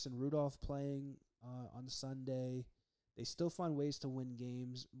they have Mason Rudolph playing on Sunday. They still find ways to win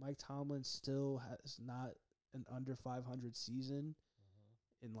games. Mike Tomlin still has not an under 500 season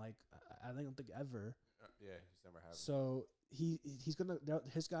in like I don't think ever. Yeah, he's never had. So he's gonna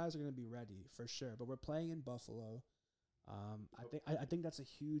his guys are gonna be ready for sure. But we're playing in Buffalo. I think that's a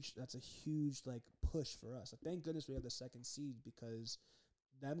huge like push for us. Thank goodness we have the second seed because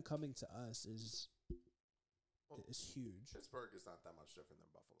them coming to us is huge. Pittsburgh is not that much different than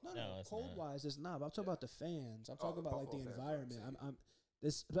Buffalo. No, it's cold not. wise it's not. But I'm talking about the fans. I'm talking the about like the Buffalo fans, environment. obviously. I'm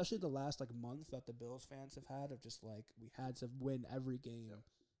this especially the last like month that the Bills fans have had of just like we had to win every game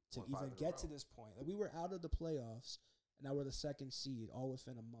to Won 5 even in a get to row. this point. Like we were out of the playoffs and now we're the second seed all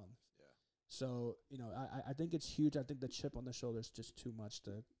within a month. Yeah. So, I think it's huge. I think the chip on the shoulder is just too much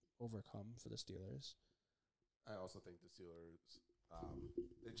to overcome for the Steelers. I also think the Steelers,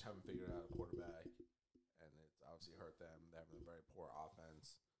 they just haven't figured out a quarterback, and it's obviously hurt them. They're having a very poor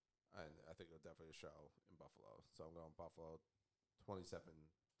offense, and I think it'll definitely show in Buffalo. So I'm going Buffalo 27-13.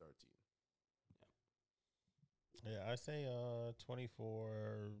 Yeah, I say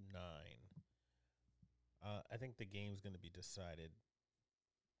 24-9. I think the game's going to be decided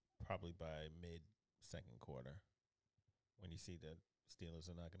probably by mid-second quarter when you see the Steelers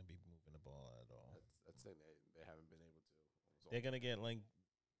are not going to be moving the ball at all. That's the thing. They haven't been able to. They're going to get like,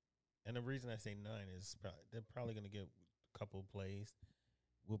 and the reason I say 9 is they're probably going to get a couple plays.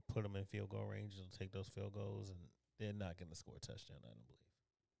 We'll put them in field goal range. They'll take those field goals, and they're not going to score a touchdown, I don't believe.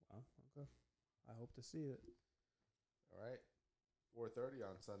 Wow, okay. I hope to see it. All right. 4:30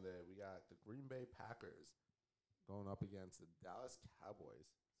 on Sunday, we got the Green Bay Packers going up against the Dallas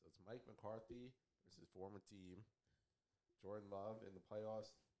Cowboys. So it's Mike McCarthy versus former team. Jordan Love in the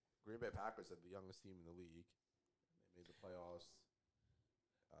playoffs. Green Bay Packers are the youngest team in the league. They made the playoffs.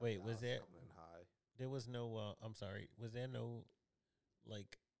 Wait, was Dallas there- coming in high? There was no, I'm sorry, was there no,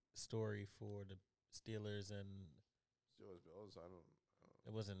 like, story for the Steelers and Steelers Bills. I don't.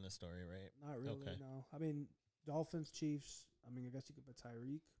 it wasn't a story, right? Not really, Okay. no. I mean, Dolphins, Chiefs. I mean, I guess you could put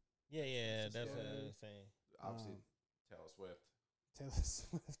Tyreek. Yeah, It's that's just what I scary. was saying. Obviously, Um, Taylor Swift. Taylor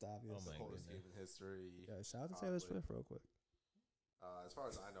Swift, obviously. my Coldest goodness. game in history. Yeah, shout out to Taylor Probably. Swift real quick. As far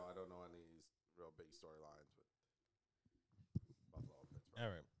as I know any real big storylines with Buffalo and Pittsburgh. All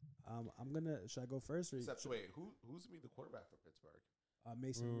right. Should I go first? Or Except, should- wait, who's gonna be the quarterback for Pittsburgh?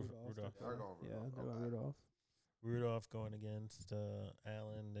 Mason Rudolph. Rudolph. They're going Yeah, Rudolph. they're going Okay. Rudolph. Rudolph going against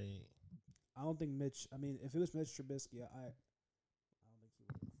Allen. I don't think Mitch. I mean, if it was Mitch Trubisky, I don't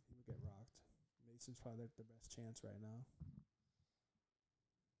think he would get rocked. Mason's probably the best chance right now.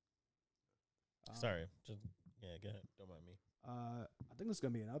 Sorry. Just, yeah, go ahead. Don't mind me. I think it's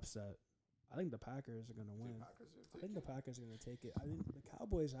gonna be an upset. I think the Packers are gonna win. Packers are I think the Packers are gonna take it. I think the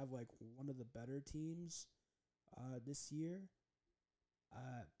Cowboys have like one of the better teams this year.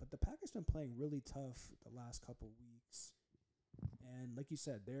 But the Packers been playing really tough the last couple weeks. And like you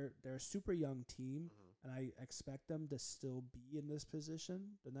said, they're a super young team, and I expect them to still be in this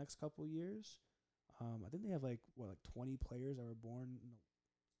position the next couple years. I think they have like 20 players that were born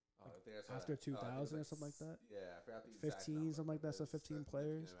I think I saw after that. I think it 2000 was or something like that. Yeah, I forgot the 15, exact something like that, so but it's 15 a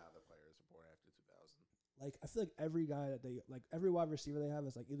players. significant amount of the players were born after 2000. Like I feel like every guy that they like every wide receiver they have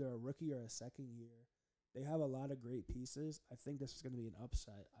is like either a rookie or a second year. They have a lot of great pieces. I think this is going to be an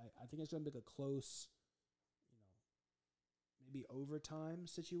upset. I think it's going to be a close, maybe overtime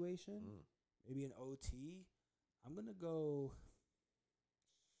situation, maybe an OT. I'm going to go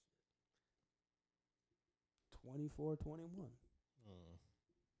 24-21. Hmm.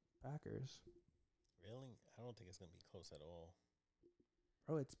 Packers. Really? I don't think it's gonna be close at all.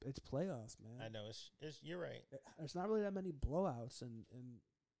 Bro, it's playoffs, man. I know it's. You're right. There's not really that many blowouts in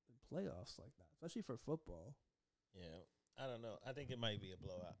playoffs like that, especially for football. Yeah, I don't know. I think it might be a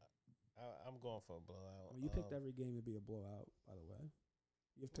blowout. I'm going for a blowout. I mean, you picked every game to be a blowout, by the way.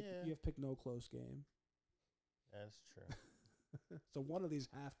 Yeah. You have picked no close game. That's true. So one of these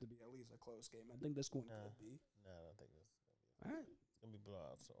have to be at least a close game. I think this one could be. No, I don't think this. All right. It's gonna be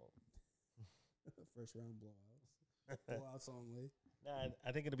blowouts. So First round blowouts. Blowouts only. nah,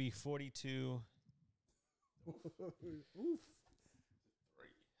 I think it'll be 42. Oof.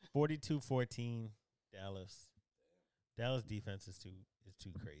 42-14 Dallas. Dallas defense is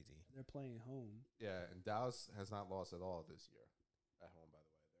too crazy. They're playing home. Yeah, and Dallas has not lost at all this year at home. By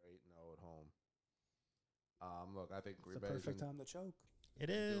the way, they're 8-0 at home. Look, I think It's Green the Bay perfect time to choke. It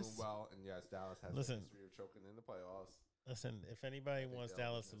doing is. well, and yes, Dallas has a Listen. history of choking in the playoffs. Listen, if anybody think wants they'll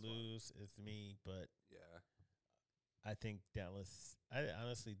Dallas to win this one. lose, it's me. But Yeah, I think Dallas. I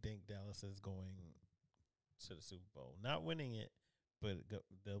honestly think Dallas is going to the Super Bowl, not winning it, but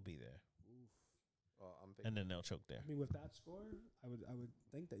they'll be there, Oof. well, I'm and thinking. then they'll choke there. I mean, with that score, I would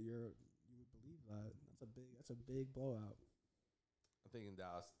think that you would believe that. That's a big blowout. I'm thinking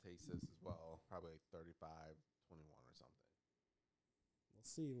Dallas takes this as well, probably like 35-21 or something.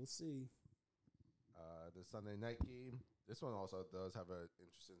 We'll see. The Sunday night game. This one also does have an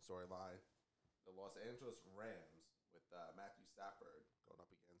interesting storyline. The Los Angeles Rams with Matthew Stafford going up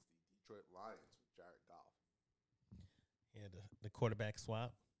against the Detroit Lions with Jared Goff. Yeah, the quarterback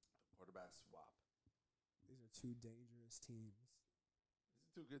swap. The quarterback swap. These are two dangerous teams. These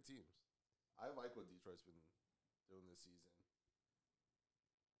are two good teams. I like what Detroit's been doing this season.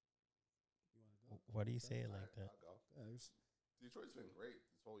 You want to go? Why do you say it like All that? right, I'll go. Yeah, Detroit's been great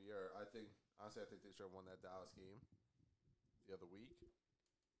this whole year. I think they should have won that Dallas game the other week.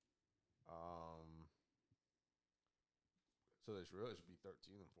 So they should be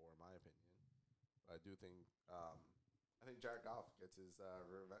 13-4 in my opinion. But I do think I think Jared Goff gets his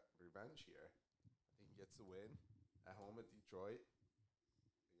revenge here. I think he gets the win at home at Detroit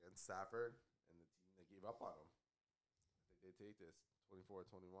against Stafford and the team that gave up on him. I think they take this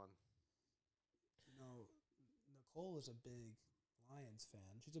 24-21. You know, Nicole is a big Lions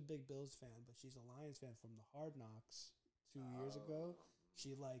fan. She's a big Bills fan, but she's a Lions fan from the Hard Knocks 2 years ago.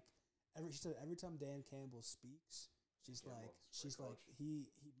 She said every time Dan Campbell speaks, she's like he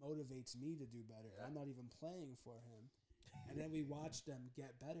motivates me to do better. Yeah. I'm not even playing for him. And then we watched them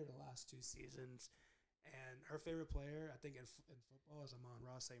get better the last 2 seasons. And her favorite player, I think in football, is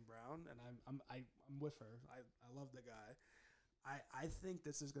Amon-Ra St. Brown, and I'm with her. I love the guy. I think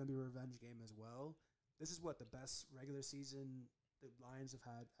this is going to be a revenge game as well. This is the best regular season the Lions have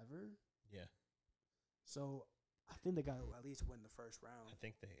had ever. Yeah, So I think they got to at least win the first round. I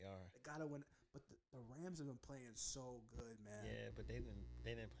think they are. They got to win. But the Rams have been playing so good, man. Yeah, but they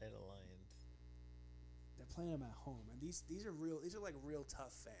didn't play the Lions. They're playing them at home, and these are real. These are like real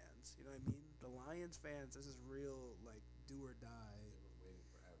tough fans. You know what I mean? The Lions fans. This is real, like do or die. They've been waiting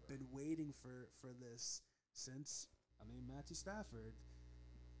forever. Been waiting for this since Matthew Stafford.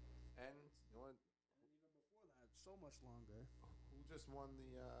 And you know what? And even before that, so much longer. Who just won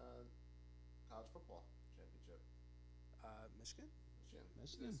the college football championship? Michigan.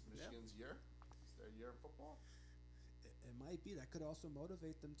 Michigan. Is this yeah. Michigan's year? Is their year in football? It might be. That could also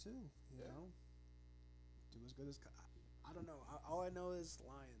motivate them too. You Yeah. know, do as good as. I don't know. All I know is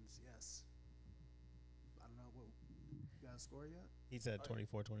Lions. Yes. I don't know what. You got a score yet? He said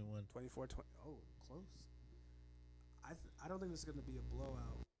 24-21. 24-20. Oh, close. I don't think this is going to be a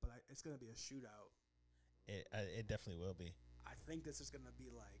blowout, but it's going to be a shootout. It definitely will be. I think this is going to be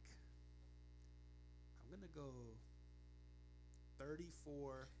like. I'm going to go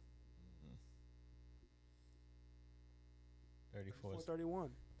 34. 34 is 31.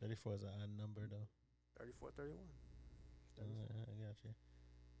 34 is an odd number though. 34-31. I got you.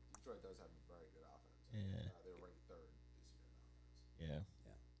 Detroit does have a very good offense. Yeah. They're ranked third this year in offense.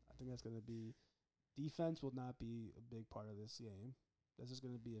 Yeah. I think that's going to be. Defense will not be a big part of this game. This is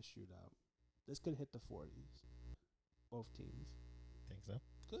going to be a shootout. This could hit the 40s. Both teams. Think so?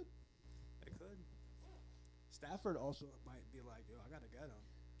 Could. It could. Stafford also might be like, yo, I got to get him.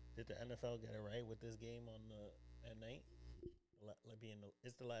 Did the NFL get it right with this game at night?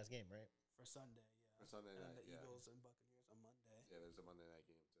 It's the last game, right? For Sunday, yeah. For Sunday and night, the yeah. Eagles and Buccaneers on Monday. Yeah, there's a Monday night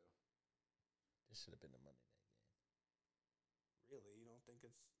game too. This should have been the Monday night game. Really? You don't think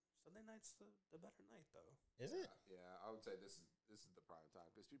it's Sunday night's the better night though? Is it? Yeah, I would say this is the prime time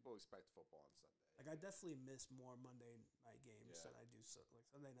because people expect football on Sunday. Like I definitely miss more Monday night games Yeah. than I do like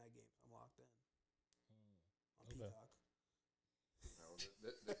Sunday night games. I'm locked in on Okay. Peacock. No,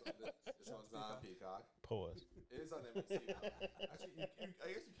 this one's not on Peacock. Pause. It is on NBC. Actually, I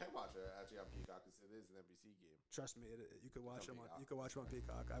guess you can watch it actually on Peacock because it is an NBC game. Trust me, you could watch on them on. Peacock. You could watch them on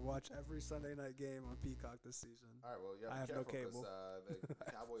Peacock. I watch every Sunday night game on Peacock this season. All right, well, you I have to have no be careful cable. because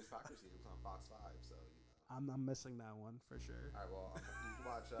the Cowboys Packers game is on Fox 5, so you know. I'm missing that one for sure. All right, well, you can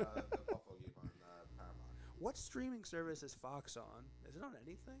watch the Buffalo game on Paramount. What streaming service is Fox on? Is it on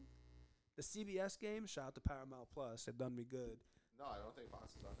anything? The CBS game, shout out to Paramount Plus. It done me good. No, I don't think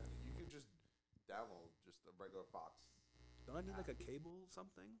Fox is on any. You can just download just a regular Fox. Don't I need like a cable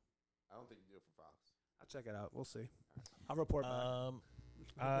something? I don't think you do it for Fox. I'll check it out. We'll see. I'll report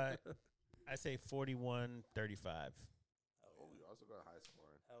back. I say 41-35. Oh, you also got a high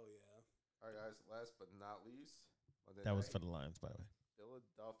scoring. Hell yeah. All right, guys. Last but not least, Monday That was night, for the Lions, by the way.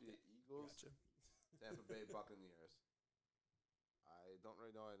 Philadelphia Eagles, Gotcha. Tampa Bay Buccaneers. I don't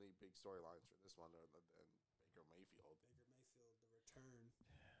really know any big storylines for this one other than Baker Mayfield. Baker Mayfield, the return.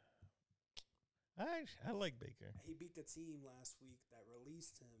 I like Baker. He beat the team last week that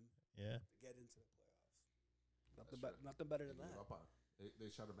released him Yeah. to get into the playoffs. That's true. Nothing better They than gave that. up on it. They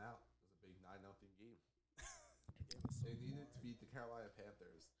shut him out. It was a big 9-0 game. Gave us some They needed more. to beat the Carolina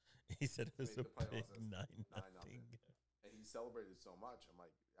Panthers, He said it was Made a the playoffs big as 9-0. 9-0. and he celebrated so much. I'm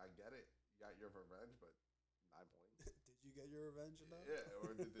like, I get it. You got your revenge, but 9 points. Did you get your revenge in that? Yeah,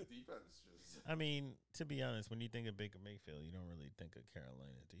 or did the defense just? I mean, to be honest, when you think of Baker Mayfield, you don't really think of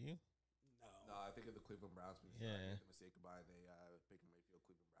Carolina, do you? No, I think of the Cleveland Browns because I Yeah. made the mistake of buying a Baker Mayfield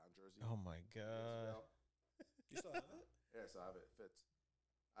Cleveland Brown jersey. Oh my years god. ago. You still have it? Yeah, so I have it. It fits.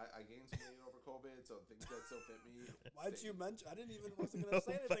 I gained some weight over COVID, so things that still fit me. Why'd stay. you mention? I didn't even wasn't gonna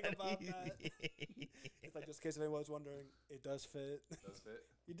say anything about that. It's like just in case anyone was wondering, it does fit. Does fit.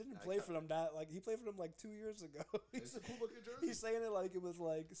 He didn't I play cut- for them that like he played for them like 2 years ago. It's a cool looking jersey. He's saying it like it was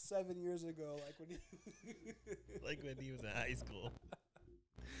like 7 years ago, like when he Like when he was in high school.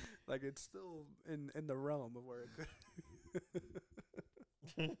 like it's still in the realm of where it could.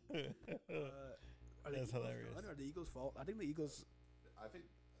 Are the That's Eagles hilarious. done? Are the Eagles' fault? I think the Eagles. I think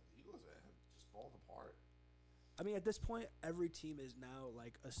the Eagles have just fallen apart. I mean, at this point, every team is now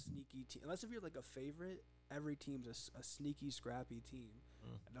like a sneaky team. Unless if you're like a favorite, every team's a sneaky, scrappy team.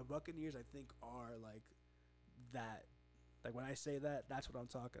 Mm. And the Buccaneers, I think, are like that. Like when I say that, that's what I'm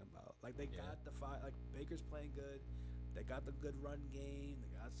talking about. Like they Yeah. got the like Baker's playing good. They got the good run game.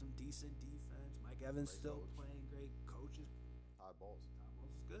 They got some decent defense. Mike Evans Great still coach. playing great. Coaches, Todd Bowles. Tom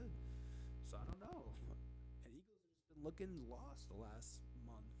Bowles is good. So I don't know. And Eagles have just been looking lost the last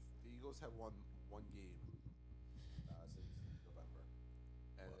month. The Eagles have won one game since November,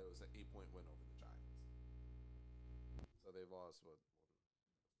 and it was an 8-point win over the Giants. So they've lost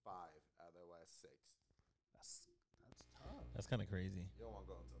 5 out of their last 6. That's tough. That's kind of crazy. You don't want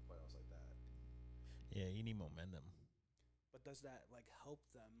to go into the playoffs like that. Yeah, you need momentum. But does that like help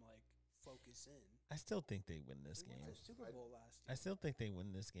them like focus in? I still think they win this They went game. to the Super I- Bowl last I year. still think they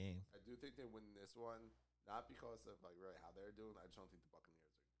win this game. I do think they win this one, not because of like really how they're doing. I just don't think the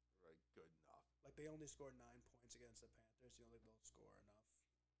Buccaneers are like good enough. Like they only scored 9 points against the Panthers. You don't think they'll score enough?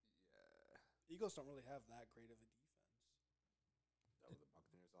 Yeah, Eagles don't really have that great of a defense. no, the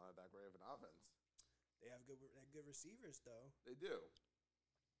Buccaneers don't have that great of an offense. They have good receivers though. They do.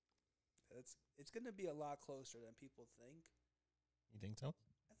 It's going to be a lot closer than people think. You think so?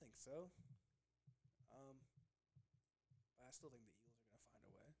 I think so. But I still think the Eagles are going to find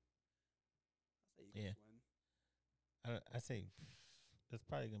a way. I'll say Eagles Yeah. win. I say it's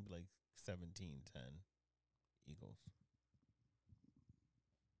probably gonna be like 17-10 Eagles.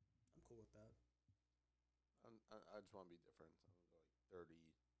 I'm cool with that. I just want to be different. I'm gonna go like 30.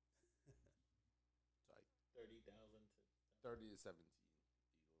 It's like 30,000 30 to 17 Eagles.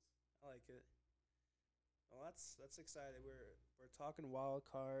 I like it. Well, that's exciting. We're talking wild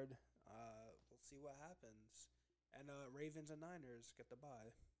card. We'll see what happens. And Ravens and Niners get the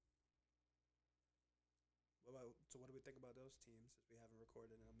bye. What do we think about those teams if we haven't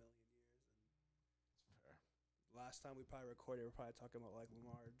recorded in a million years? It's fair. Last time we probably recorded, we're probably talking about like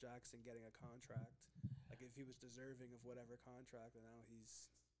Lamar Jackson getting a contract. Like if he was deserving of whatever contract, and now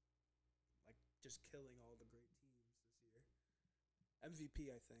he's like just killing all the great teams this year. MVP,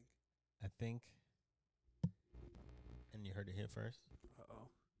 I think. I think. And you heard it here first.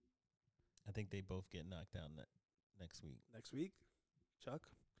 Uh-oh. I think they both get knocked down next week. Next week, Chuck.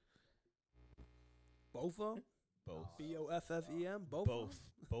 Both of them? Both. BOFFEM? Both? Both.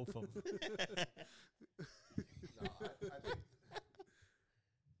 Both of them.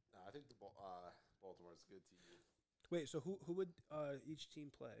 No, I think the Baltimore's a good team. Wait, so who would each team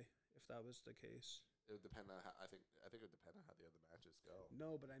play if that was the case? it would depend on how I think it would depend on how the other matches go.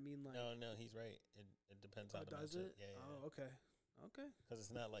 No, but I mean like. No, he's right. It depends Oh, on the does matchup. it? Yeah. Oh, okay. Okay. Because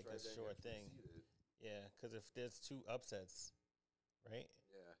it's not like a It's right there sure against thing. preceded. Yeah, because if there's 2 upsets, right?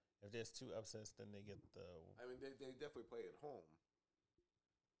 Yeah, If there's 2 upsets, then they get the. I mean they definitely play at home.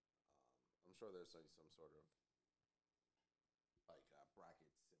 I'm sure there's like some sort of like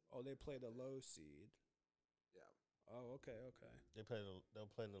brackets. Oh, they play the low seed. Yeah. Oh, okay, okay.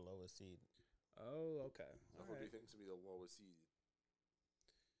 They'll play the lowest seed. Oh, okay. So who do you think is gonna be the lowest seed?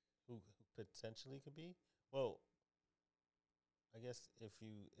 Who potentially could be? Well, I guess if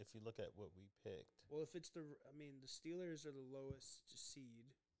you look at what we picked, Well, if it's the Steelers are the lowest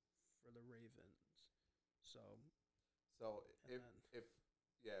seed for the Ravens. So if then- if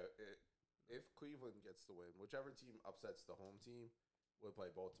yeah if Cleveland gets the win, whichever team upsets the home team will play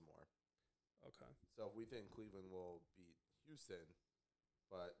Baltimore. okay. So if we think Cleveland will beat Houston,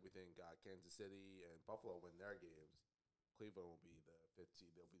 but we think Kansas City and Buffalo win their games, Cleveland will be the 5th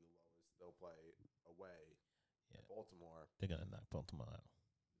seed. They'll be the lowest. They'll play away. Yeah. Baltimore, they're gonna knock Baltimore out.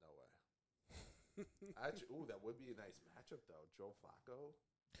 no way. Actually, that would be a nice matchup though. Joe Flacco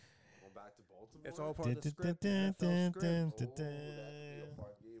going back to Baltimore. It's all part of the script. NFL script. Oh, that could be a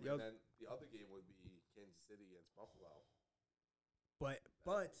fun game. Yep. And then the other game would be Kansas City against Buffalo.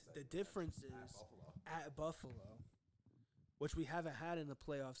 But the difference At is Buffalo. at Buffalo, which we haven't had in the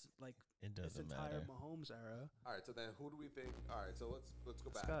playoffs like It this doesn't entire matter. Mahomes era. All right, so then who do we think? All right, so let's go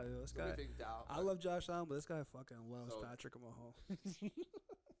This back. guy, this So we guy. think Dallas. I love Josh Allen, but this guy fucking loves So- Patrick Mahomes.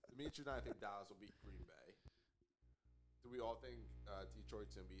 Dimitri and I think Dallas will beat Green Bay. Do we all think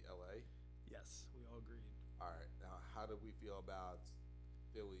Detroit's gonna beat LA? Yes, we all agreed. All right, now how do we feel about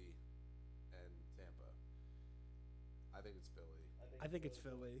Philly and Tampa? I think it's Philly. I think it's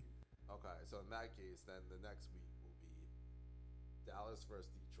Philly. Okay, so in that case, then the next week will be Dallas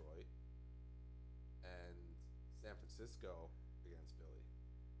versus Detroit and San Francisco against Philly.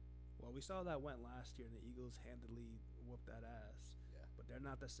 Well, we saw that went last year, and the Eagles handily whooped that ass. Yeah. But they're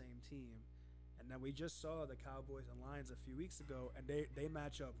not the same team. And then we just saw the Cowboys and Lions a few weeks ago, and they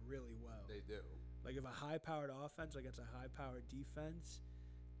match up really well. They do. Like if a high-powered offense against a high-powered defense,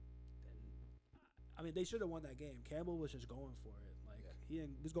 then I mean they should have won that game. Campbell was just going for it. Like Yeah.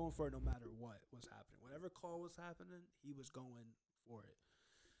 he was going for it no matter what was happening. Whatever call was happening, he was going for it.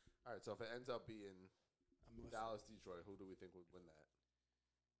 All right, so if it ends up being I'm with Dallas, Detroit, who do we think would win that?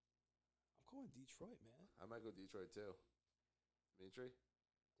 I'm going Detroit, man. I might go Detroit too. Dimitri?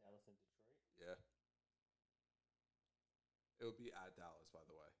 Dallas and Detroit. Yeah. It would be at Dallas, by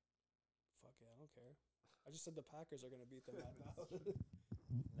the way. Fuck yeah, I don't care. I just said the Packers are gonna beat them at Dallas.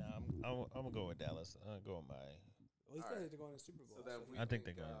 No, I'm gonna go with Dallas. I'm gonna go with my. At least All right. they're going to Super Bowl. So then we I think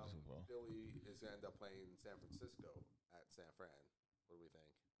they're going to the Super Bowl. Philly is going to end up playing San Francisco at San Fran. What do we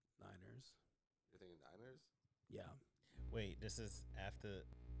think? Niners. You're thinking Niners? Yeah. Wait, this is after.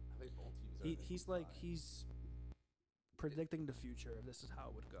 I think both teams are. He's like he's predicting the future. This is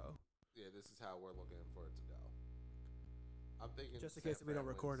how it would go. Yeah, this is how we're looking for it to go. I'm thinking Just in San case we Fran don't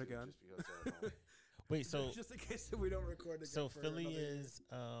wins record too, again. Just because they're at home. Wait, so just in case we don't record again. for Philly another year. is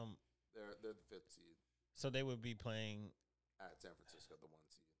They're the 5th seed so they would be playing. at San Francisco, the 1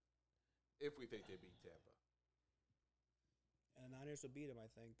 seed. If we think they beat Tampa. And the Niners will beat him, I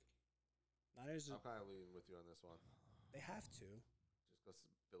think. Niners, I'm kind of leaning with you on this one. they have to. Just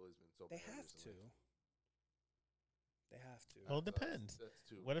because Philly's been so They bad have recently. to. They have to. Well, it So depends. That's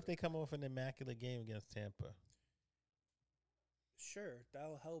two. What if they come off an immaculate game against Tampa? Sure,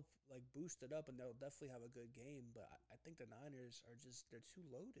 that'll help like boost it up, and they'll definitely have a good game. But I think the Niners are they're too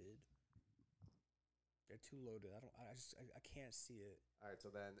loaded. They're too loaded. I can't see it. All right,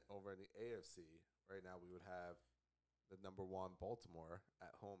 so then over in the AFC, right now we would have the number 1 Baltimore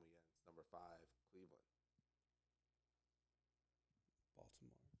at home against number 5 Cleveland.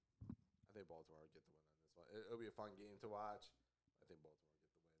 Baltimore. I think Baltimore would get the win on this one. It'll be a fun game to watch. I think Baltimore will get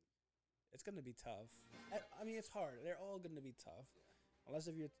the win. It's gonna be tough. I mean, it's hard. They're all gonna be tough. Unless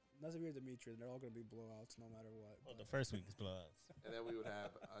if you're Dimitri, they're all gonna be blowouts no matter what. Well, the first week is blowouts. And then we would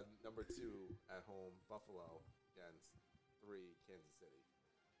have number 2 at home Buffalo against 3 Kansas City.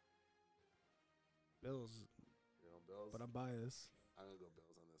 Bills, You know, Bills. but I'm biased. I'm gonna go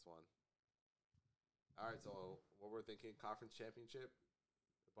Bills on this one. All right, so what we're thinking: conference championship,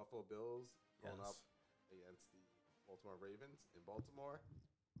 the Buffalo Bills going up against the Baltimore Ravens in Baltimore,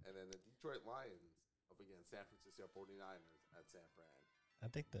 and then the Detroit Lions up against San Francisco 49ers at San Fran. I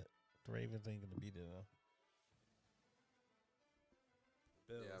think the Ravens ain't gonna beat it though.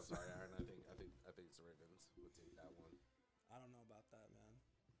 Bills. Yeah, I'm sorry, Aaron. I think it's the Ravens would take that one. I don't know about that, man.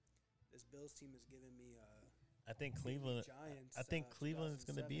 This Bills team is giving me I think Cleveland. Giants. I think Cleveland's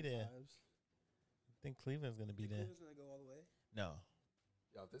gonna be there. 2007 vibes. think Cleveland's going to be there. Cleveland's gonna go all the way. No.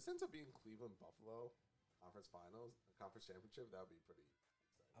 Yo, if this ends up being Cleveland Buffalo conference finals, conference championship, that would be pretty exciting.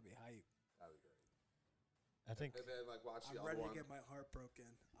 I'll be hype. That would be great. I think And then like watch the I'm other ready one. to get my heart broken.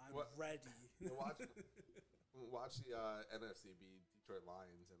 I'm What? ready. And watch the NFC be Detroit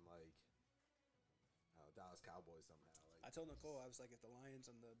Lions and like Dallas Cowboys somehow. Like I told Nicole, I was like, if the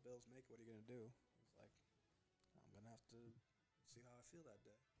Lions and the Bills make it, what are you gonna do? He's like, I'm gonna have to see how I feel that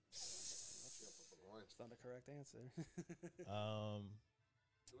day. she up for the Lions. It's not the correct answer.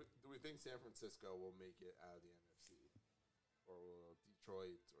 Do we think San Francisco will make it out of the NFC, or will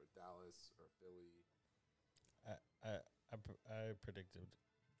Detroit or Dallas or Philly? I predicted.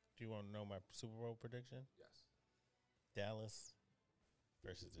 Do you want to know my Super Bowl prediction? Yes. Dallas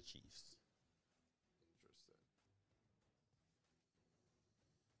versus the Chiefs. Interesting.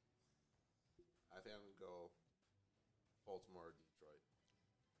 I think I'm gonna go Baltimore, Detroit.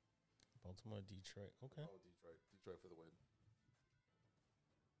 Baltimore, Detroit. Okay. Oh, Detroit for the win.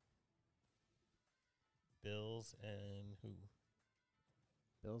 Bills and who?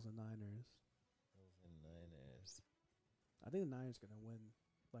 Bills and Niners. Bills and Niners. I think the Niners gonna win.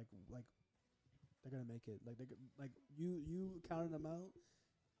 Like they're gonna make it. Like you counting them out.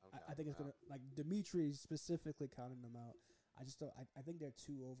 I think it's gonna like Dimitri specifically counting them out. I just don't. I think they're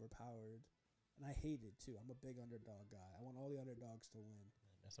too overpowered, and I hate it too. I'm a big underdog guy. I want all the underdogs to win.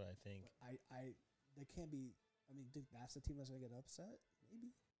 That's what I think. But they can't be. I mean, think that's the team that's gonna get upset. Maybe.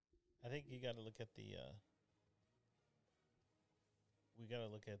 I think you got to look at the. We got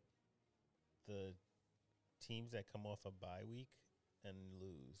to look at the teams that come off a bye week and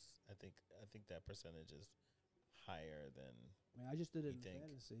lose. I think that percentage is higher than. I mean, I just did it You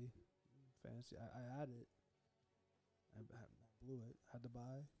in think? fantasy. I had it. I blew it. Had to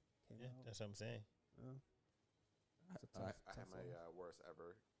buy. Came Yeah, out. that's what I'm saying. Yeah. It's a I tough had my loss. worst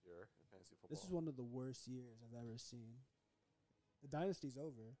ever year in fantasy football. This is one of the worst years I've ever seen. The dynasty's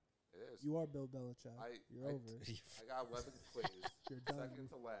over. It is. You are Bill Belichick. I- You're over. I got 11th place, You're done.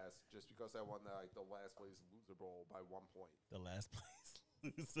 second to last, just because I won the last place loser bowl by 1 point. The last place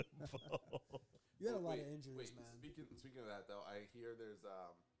loser bowl. You had a lot Wait, of injuries, wait, man. Speaking of that though, I hear there's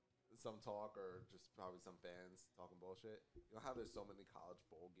some talk or just probably some fans talking bullshit. You know how there's so many college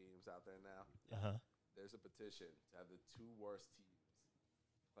bowl games out there now? There's a petition to have the two worst teams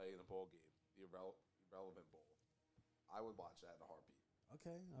play in a bowl game, the irrelevant bowl. I would watch that in a heartbeat.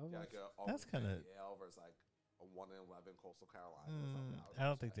 Okay. I was Yeah, like, like That's kinda- Yale versus like a 1-11 Coastal Carolina. Or something. I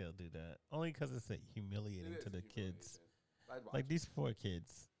don't think they'll do that. Only because it's humiliating to the kids. I'd watch Like it. these poor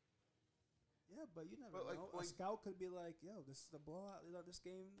kids. yeah, but you never But, like- know. like- a scout could be like, "Yo, this is the blowout. You know, this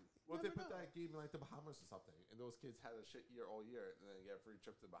game." What if You they never put know. that game in like the Bahamas or something, and those kids had a shit year all year, and then get a free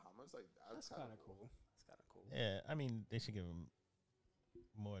trip to the Bahamas? Like That's kind of cool. That's kind of cool. Yeah, I mean they should give them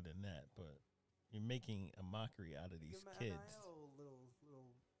more than that, but you're making a mockery out of these Give 'em an kids. NIL, little,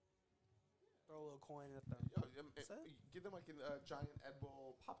 throw a little coin at them. Yo, That's it? give them like a giant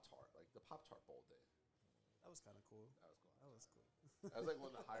Edible Pop Tart, like the Pop Tart Bowl did. That was kind of cool. That was cool. That was cool. That was like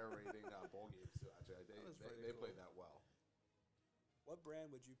one of the higher rating bowl games too. Actually, That was they pretty played cool. that well. What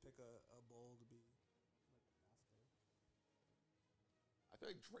brand would you pick a bowl to be like after? I feel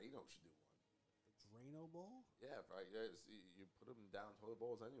like Drano should do one. The Drano Bowl? Yeah, right. Yeah, you put them down toilet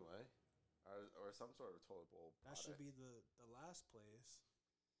bowls anyway, or some sort of toilet bowl. That should product. be the last place.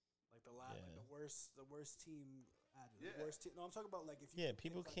 Like the last, like Yeah. the worst team added. Yeah. The worst team. No, I'm talking about like if you Yeah, could pick,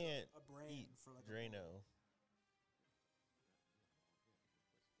 people like, can't a brand eat for like a bowl. Drano.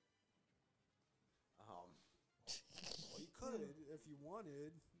 Well, you could if you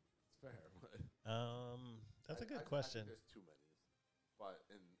wanted. It's fair. But That's a good I question. think there's too many, but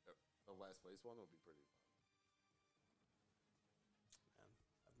in the last place one would be pretty fun. Man,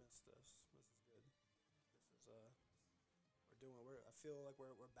 I missed this. This is good. This is I feel like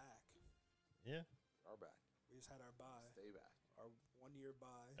we're back. Yeah. We are back. We just had our bye, Stay back. our 1 year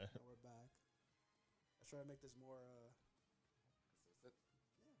bye. Now we're back. Let's try to make this more. Consistent.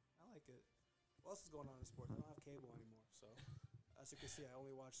 Yeah, I like it. What else is going on in sports? I don't have cable anymore, so as you can see, I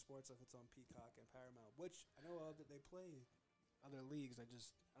only watch sports if it's on Peacock and Paramount, which I know that they play other leagues. I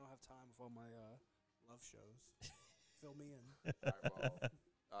don't have time with all my love shows. Fill me in. All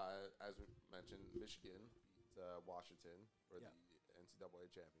right, well, as we mentioned, Michigan beat Washington for Yeah. the NCAA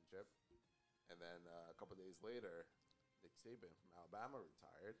championship, and then a couple days later, Nick Saban from Alabama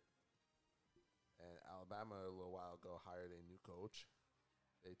retired, and Alabama a little while ago hired a new coach.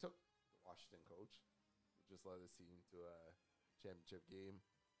 They took the Washington coach, who just led his team to a championship game.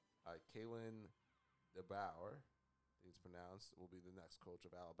 Kalen DeBoer, I think it's pronounced, will be the next coach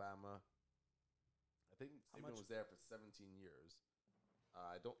of Alabama. I think How Saban much- was there for 17 years.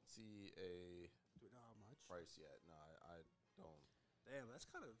 I don't see a Do we know how much? price yet. No, I don't. Damn, that's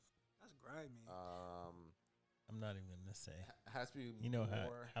grimy. I'm not even gonna say. It has to be You know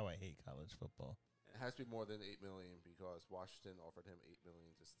more. how I hate college football. It has to be more than $8 million because Washington offered him $8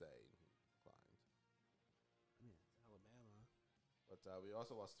 million to stay, and he declined. I mean, it's Alabama. But we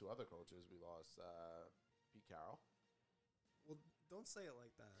also lost 2 other coaches. We lost Pete Carroll. Well, don't say it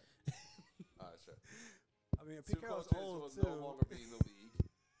like that. Sure. I mean, 2 Pete Carroll's coaches old will too. no longer be in the league,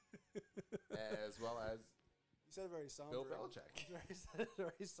 as well as You said it very somber. Bill Belichick.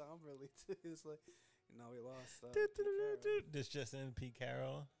 Very somberly too. It's like, we lost. Pete Carroll. This just in Pete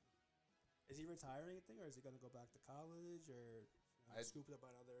Carroll. Is he retiring, you think, or is he going to go back to college, or I- scoop it up by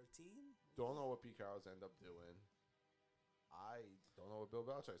another team? Don't know what Pete Carroll's end up doing. I don't know what Bill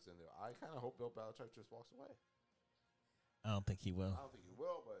Belichick's going to do. I kind of hope Bill Belichick just walks away. I don't think he will. I don't think he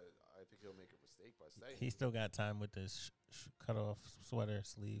will, but I think he'll make a mistake by staying. He still got time with his cut off sweater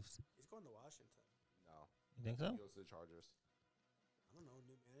sleeves. He's going to Washington. No. You think so? He goes to the Chargers. I don't know,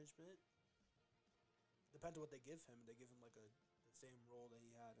 new management. Depends on what they give him. If they give him like the same role that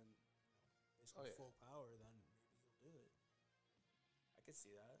he had and basically yeah. full power, then maybe he'll do it. I could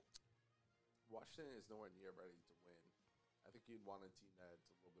see that. Washington is nowhere near ready to win. I think you'd want a team that's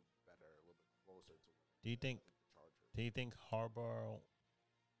a little bit better, a little bit closer to win. Do you think? I the Chargers. Do you think Harbaugh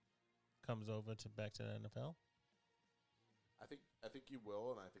comes over back to the NFL? I think he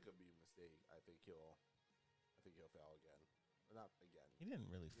will, and I think it'll be a mistake. I think he'll fail again. Or not again. He didn't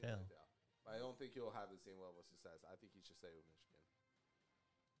really He fail. might fail. But I don't think he'll have the same level of success. I think he should stay with Michigan.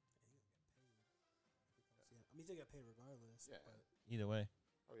 Yeah, he's gonna get paid regardless. Yeah. But Either way,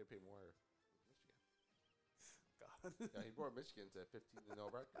 I'll get paid more with Michigan. God. Yeah, he brought Michigan to a 15-0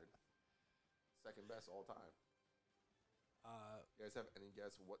 record. Second best all time. You guys have any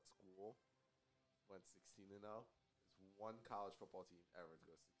guess what school went 16-0? There's one college football team ever to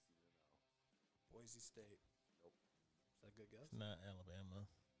go 16-0. Boise State. Nope. Is that a good guess? it's not Alabama.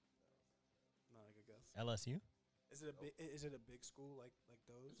 Not a good guess. LSU. Is it a big? Is it a big school like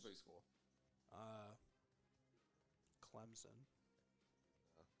those? It's a big school. Clemson.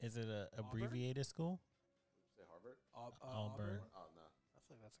 Is it a abbreviated school? Would you say Harvard? Auburn. Oh, no. I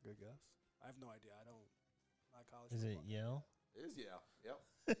feel like that's a good guess. I have no idea. I don't. Not college. Is it football. Yale? It is Yale. Yep.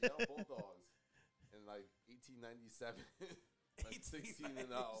 Yale Bulldogs. In like 1897. Went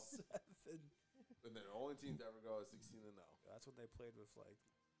 16-0. 1897. And they're the only team to ever go 16-0. That's what they played with. Like,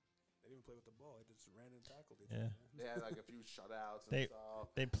 they didn't even play with the ball. They just ran and tackled each Yeah. other. They had like a few shutouts and They-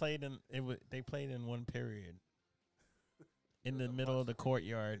 stuff. They played in They played in one period in It the was a middle of the They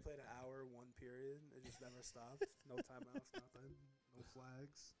courtyard. played an hour, one period. It just never stopped. No timeouts, nothing. No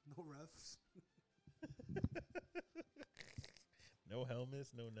flags. No refs. No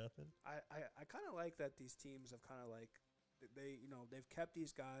helmets, no nothing. I kind of like that these teams have kind of like they've kept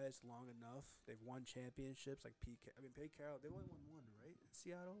these guys long enough. They've won championships like Pete Carroll. They only won one, right? In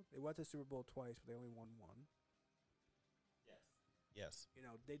Seattle, they went to Super Bowl twice, but they only won one. Yes.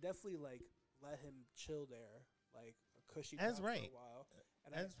 They definitely like let him chill there, like a cushy That's job right. for a while.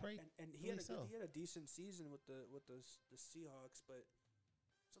 And That's right. And he had Really so. he had a decent season with the Seahawks, but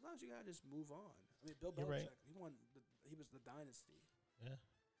sometimes you gotta just move on. I mean, Bill You're right. Belichick, he was the dynasty. Yeah.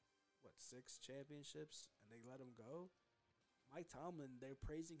 What, 6 championships, and they let him go? Mike Tomlin, they're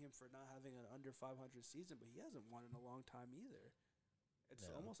praising him for not having an under 500 season, but he hasn't won in a long time either. It's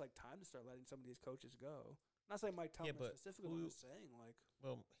No. almost like time to start letting some of these coaches go. Not saying Mike Tomlin but specifically, but I'm just saying, like,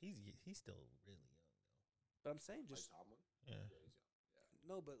 Well, he's still really young. but I'm saying Mike just Tomlin? Yeah. Yeah, he's young.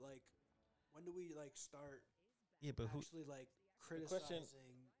 no, but like, when do we like start Yeah, but who? actually like question-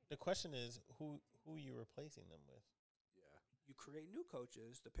 criticizing? The question is who you replacing them with? Yeah. You create new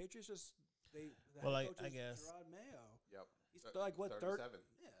coaches. The Patriots just the Well, head I coach is guess- Gerard Mayo. Yep. He's Thir- like what 37.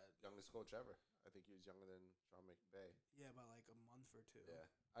 Yeah, Youngest coach ever. I think he was younger than Sean McVay. yeah, by like a month or two. Yeah.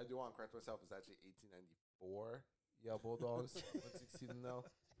 I do want to correct myself. It's actually 1894 Yale Bulldogs went 16-0.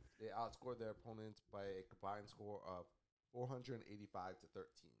 They outscored their opponents by a combined score of 485 to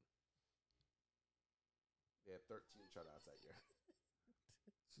 13. They had 13 shutouts that year.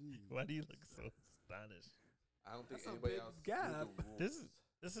 Why do you look so astonished? I don't think That's a anybody big else knew gap. the rules.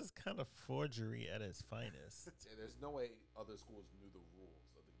 This is kind of forgery at its finest. Yeah, there's no way other schools knew the rules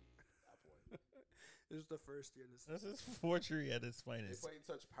of the game at that point. This is the first year. This is forgery at its They finest. played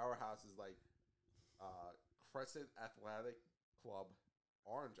such powerhouses like Crescent Athletic Club,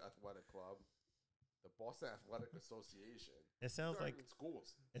 Orange Athletic Club, the Boston Athletic Association. It sounds These like aren't even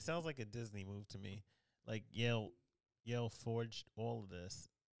schools. it sounds like a Disney move to me. Like Yale forged all of this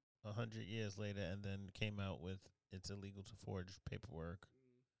 100 years later, and then came out with it's illegal to forge paperwork.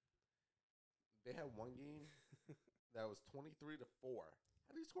 They had one game that was 23-4.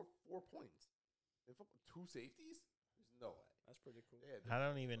 How do you score 4 points? In football, 2 safeties? There's no way. That's pretty cool. Yeah, I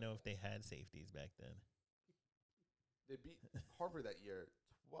don't even know if they had safeties back then. they beat Harvard that year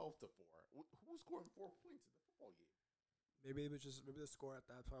 12-4. Who was scoring 4 points in the football game? Maybe it was just the score at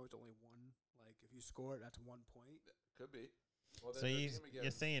that time was only one. Like if you score, that's 1 point. Could be. Well, So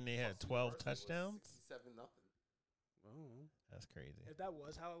you're saying they had 12 touchdowns? 67-0. Oh, That's crazy. if that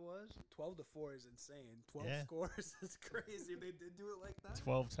was how it was, 12-4 is insane. 12 Yeah. scores is crazy. If they did do it like that.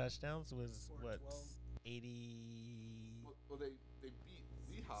 12 touchdowns was Or what 12. 80, Well, they beat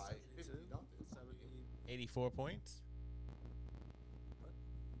Lehigh 50-0. 70, 84 points.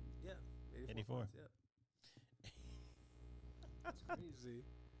 yeah, 84. points, yeah. That's crazy.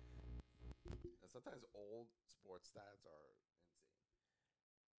 And sometimes old sports stats are insane.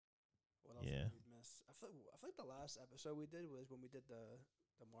 What else Yeah. did we miss? I feel like the last episode we did was when we did the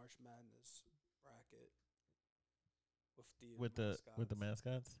March Madness bracket with With the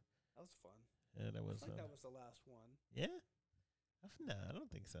mascots. That was fun. Yeah, that I was. feel like that was the last one. Yeah. No, I don't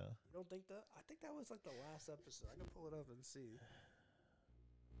think so. You don't think that? I think that was like the last episode. I can pull it up and see.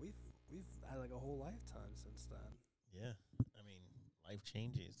 We've had like a whole lifetime since then. Yeah, I mean, life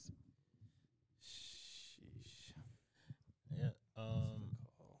changes. Sheesh. Yeah. Call.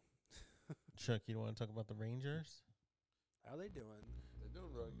 Chuck, you want to talk about the Rangers? How are they doing? They're doing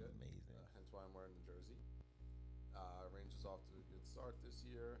really good. Amazing. Hence why I'm wearing the jersey. Rangers off to a good start this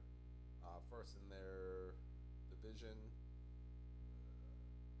year. First in their division.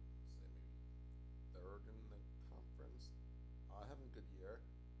 Say maybe third in the conference. Having a good year.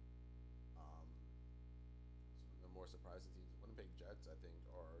 Some of the more surprising teams, Winnipeg Jets, I think,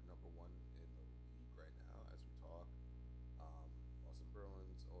 are number 1 in the league right now as we talk. Boston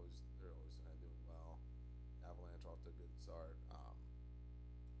Bruins they're always kind of doing well. Avalanche off to a good start.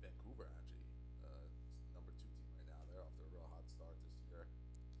 Vancouver actually, number 2 team right now. They're off to a real hot start this year.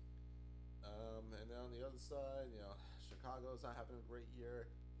 And then on the other side, Chicago's not having a great year.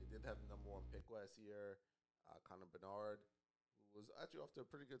 They did have the number 1 pick last year, Connor Bedard, who was actually off to a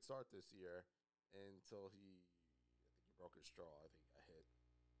pretty good start this year until I think he broke his straw. I think got hit,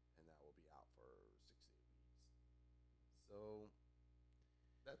 and that will be out for 6 to 8 weeks. So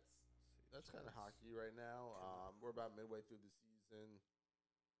that's kind of hockey right now. We're about midway through the season.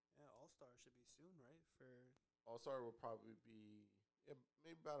 Yeah, All Star should be soon, right? For All-Star will probably be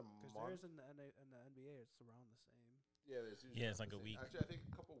maybe about a because month. there's in the NBA, it's around the same. Yeah, there's usually Yeah, it's around like the a same. week. Actually, I think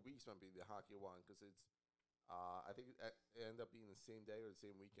a couple of weeks might be the hockey one because it's. I think it ended up being the same day or the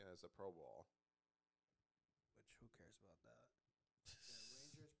same weekend as the Pro Bowl. Which who cares about that? Yeah,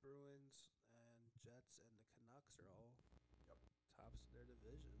 Rangers, Bruins, and Jets, and the Canucks are all tops of their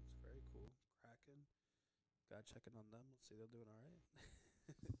divisions. Very cool. Kraken. Got checking on them. Let's see, they're doing all right.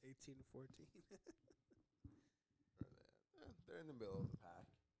 18-14. They're in the middle of the pack.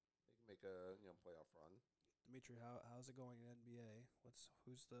 They can make a playoff run. Dimitri, how's it going in NBA?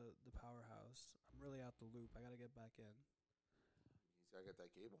 Who's the powerhouse? I'm really out the loop. I gotta get back in. He's got to get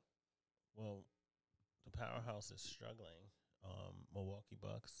that cable. Well, the powerhouse is struggling. Milwaukee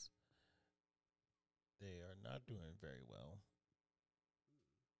Bucks. They are not doing very well.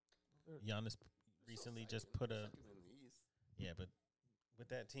 Giannis recently just put a second in the East. yeah, but with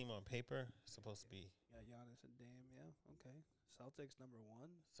that team on paper, it's supposed to be Yeah, Giannis and Dame. Yeah, okay. Celtics number 1.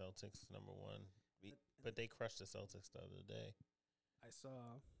 Celtics number 1. But they crushed the Celtics the other day. I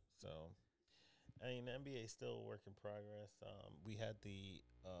saw. So, I mean, the NBA is still a work in progress. We had the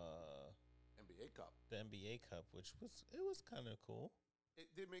NBA Cup. which was kind of cool. It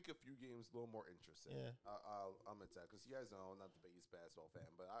did make a few games a little more interesting. Yeah. I'll admit that because you guys know I'm not the biggest basketball fan,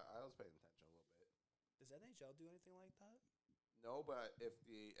 but I was paying attention a little bit. Does NHL do anything like that? No, but if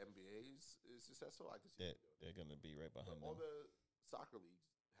the NBA is successful, I can see them doing it. They're going to be right behind All them. the soccer leagues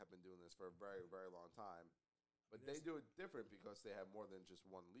have been doing this for a very, very long time. But they There's- do it different because they have more than just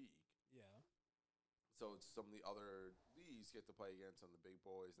one league. Yeah. So it's some of the other leagues get to play against some of the big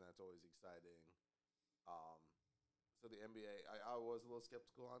boys, and that's always exciting. So the NBA, I was a little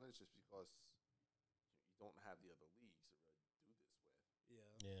skeptical on it just because you don't have the other leagues to really do this with.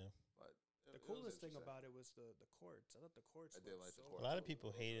 Yeah. Yeah. But The it was coolest thing interesting. about it was the courts. I thought the courts. I did looked like the so courts. A lot of Those people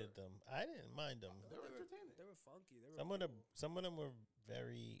were- hated them. I didn't mind them. They were entertaining. They were funky. They were Some of them were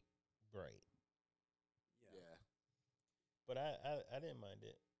very bright, Yeah. but I didn't mind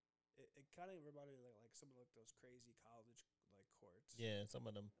it. It kind of reminded me like some of like those crazy college like courts. Yeah, some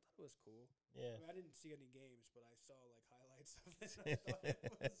of them. I thought it was cool. Yeah. I mean, I didn't see any games, but I saw like highlights of it. I thought it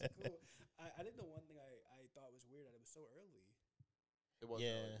was cool. I think the one thing I thought was weird that it was so early. It was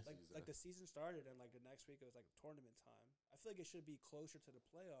Yeah. Like the season started and like the next week it was like tournament time. I feel like it should be closer to the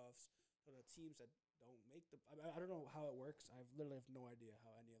playoffs so the teams that don't make the. I don't know how it works. I literally have no idea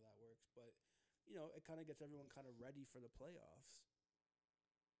how any of that works, but it kind of gets everyone kind of ready for the playoffs.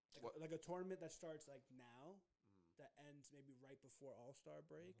 What- Like a tournament that starts like now, Mm. that ends maybe right before All-Star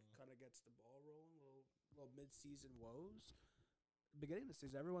break, kind of gets the ball rolling, little mid-season woes. Beginning of the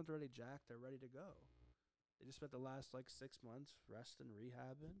season, everyone's already jacked. They're ready to go. They just spent the last 6 months resting,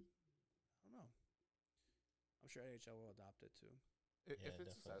 rehabbing. I don't know. I'm sure NHL will adopt it too. If Yeah, it's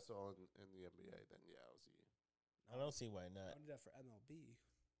definitely. successful in the NBA, then yeah, I'll see. I don't see why I not. want to do that for MLB.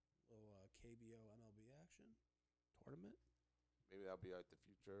 Little KBO MLB action tournament. Maybe that'll be like the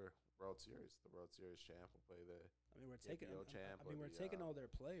future World Series. The World Series champ will play the. I mean, we're taking. KBO champ I mean, or we're the, taking all their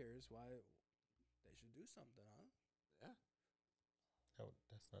players. Why? They should do something, huh? Yeah.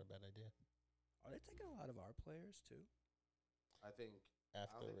 That's not a bad idea. Are they taking a lot of our players too? I think After I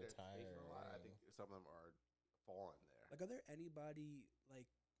don't think they're retiring. taking a lot. I think some of them are falling there. Like, are there anybody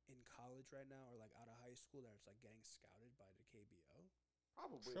in college right now or out of high school that's getting scouted by the KBO?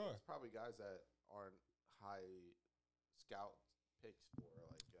 Probably, Sure. It's probably guys that aren't high scout picks for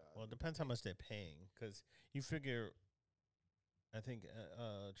Well, it depends how much they're paying, because you figure. I think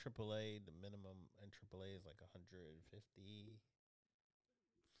AAA, the minimum in AAA is 150.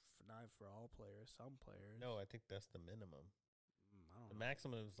 Not for all players. Some players. No, I think that's the minimum. I don't The know.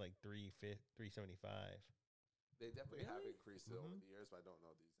 maximum is 375. They definitely have Really? increased it over Mhm. the years, but I don't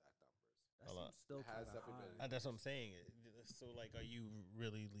know the exact numbers. That a lot. seems still It has kind of definitely high. been- That's what I'm saying. So, are you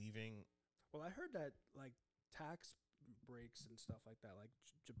really leaving? Well, I heard that tax breaks and stuff like that.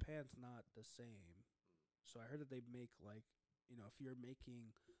 Japan's not the same. So I heard that they make if you're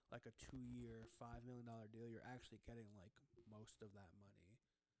making a 2-year $5 million deal, you're actually getting most of that money.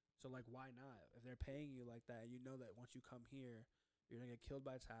 So why not? If they're paying you like that, and you know that once you come here, you're gonna get killed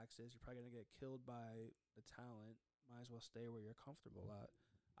by taxes. You're probably gonna get killed by the talent. Might as well stay where you're comfortable at.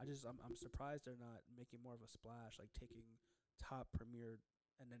 I'm surprised they're not making more of a splash, taking top premier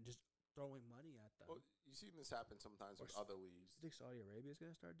and then just throwing money at them. Well, you've seen this happen sometimes Or with s- other leagues. You think Saudi Arabia is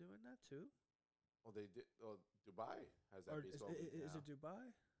gonna start doing that too? Well, they did. Well, Dubai has that Or baseball league is now. it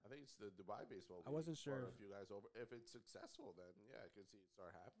Dubai? I think it's the Dubai baseball league. I wasn't sure brought if- a few guys over. If it's successful, then yeah, I could see it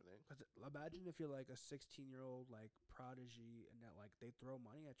start happening. Because imagine if you're a 16-year-old prodigy and that they throw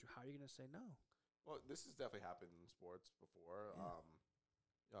money at you. How are you gonna say no? Well, this has definitely happened in sports before. Yeah.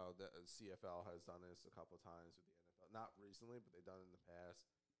 The CFL has done this a couple of times with the NFL. Not recently, but they've done it in the past.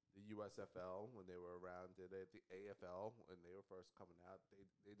 The USFL, when they were around, did it. The AFL, when they were first coming out,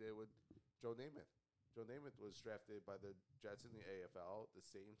 they did it with Joe Namath. Joe Namath was drafted by the Jets in the AFL. The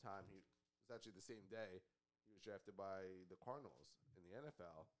same time, it was actually the same day, he was drafted by the Cardinals in the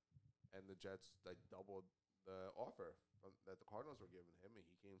NFL. And the Jets doubled the offer that the Cardinals were giving him, and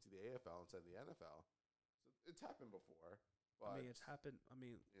he came to the AFL instead of the NFL. So it's happened before. But I mean, it's happened. I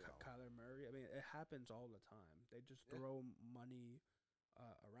mean, you know. Kyler Murray. I mean, it happens all the time. They just Yeah. throw money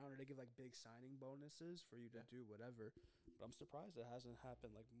around, or they give big signing bonuses for you to Yeah. do whatever. But I'm surprised it hasn't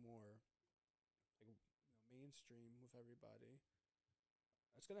happened more, mainstream with everybody.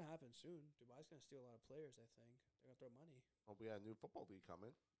 It's gonna happen soon. Dubai's gonna steal a lot of players. I think they're gonna throw money. Well, we got a new football league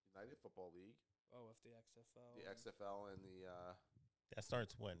coming, United Football League, Oh, with the XFL. the XFL, and the That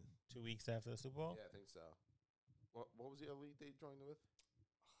starts when? 2 weeks after the Super Bowl? yeah, I think so. What was the other league they joined with?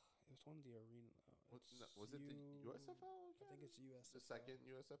 It was one of the arena. Was it the USFL? I think it's USFL. the second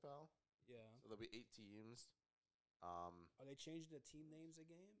USFL. Yeah. So there'll be 8 teams. Are they changing the team names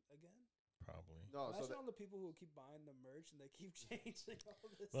again? Probably. No, so Imagine all the people who keep buying the merch and they keep changing all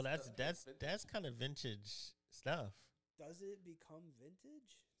this. Well, stuff. that's kind of vintage stuff. Does it become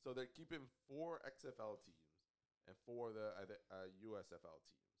vintage? so they're keeping 4 XFL teams and 4 the USFL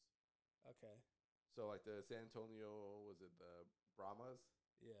teams. Okay. So the San Antonio, was it the Brahmas?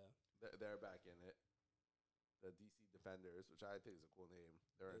 Yeah. They're back in it. The DC Defenders, which I think is a cool name.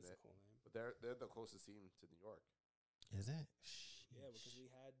 They're in It's a it. cool name. But they're the closest team to New York. Is it? Yeah, because we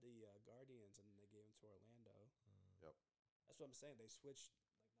had the Guardians and they gave them to Orlando. Yep. That's what I'm saying. They switched.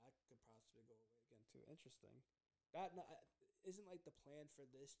 That could possibly go away again too. Interesting. That isn't the plan for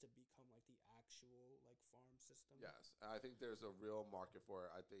this to become the actual farm system. Yes, and I think there's a real market for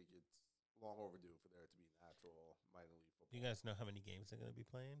it. I think it's long overdue for there to be an actual minor league football. You guys know how many games they're going to be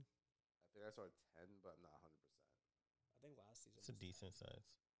playing? I think I saw 10, but not 100%. I think last season It's a was decent 10, size.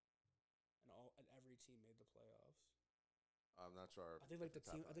 and every team made the playoffs. I'm not sure. I think if the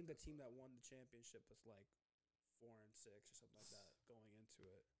it's team. happening. I think the team that won the championship was 4-6 or something like that going into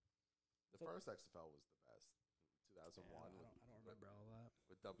it. The so- first XFL was the best. 2001 Man, I don't remember all that.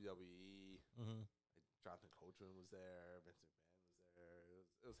 with WWE. Mm-hmm. Jonathan Coachman was there. Vince McMahon was there.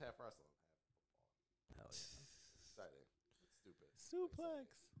 It was half wrestling, half football. Hell yeah. Exciting. It's stupid.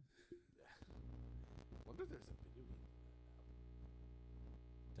 Suplex. Yeah. Wonder if there's a video game.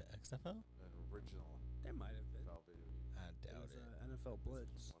 The XFL? An original There might have been. NFL video game. I It doubt was it. NFL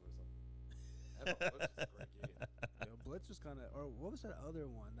Blitz. One or something. NFL Blitz was a great game. Blitz was kind of, or what was that other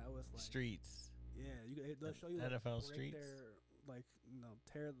one that was like? Streets. Yeah, they'll show you like, NFL break Streets? their, like,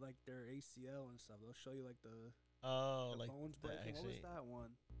 tear like their ACL and stuff. They'll show you like the Like bones the breaking. What was actually. that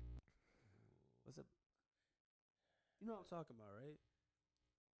one? Was it? You know what I'm talking about, right?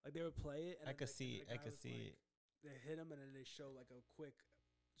 Like they would play it. And I then, could like, see. the I guy could was, see like, it. They hit him and then they show like a quick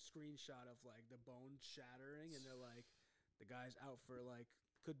screenshot of like the bone shattering, and they're like, the guy's out for like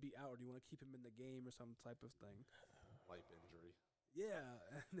could be out. Or do you want to keep him in the game or some type of thing? Life injury. Yeah,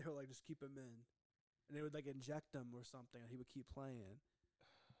 and they were like, just keep him in, and they would like inject him or something, and he would keep playing.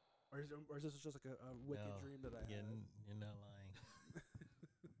 Or is this just like a wicked No, dream that I You're, had? you're not lying.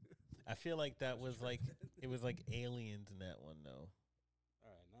 I feel like that was like it was like aliens in that one though.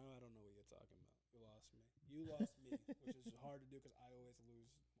 All right, now I don't know what you're talking about. You lost me. You lost me, which is hard to do because I always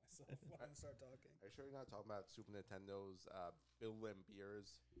lose myself when I start talking. Are you sure you're not talking about Super Nintendo's Bill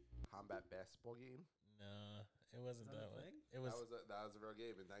Laimbeer's combat basketball game? Nah, it wasn't Is that that a one. thing? It was. That was a real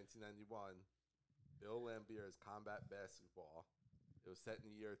game in 1991. Bill Laimbeer's combat basketball. It was set in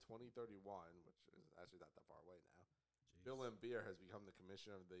the year 2031, which is actually not that far away now. Bill Laimbeer has become the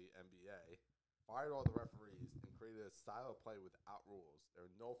commissioner of the NBA, fired all the referees, and created a style of play without rules. There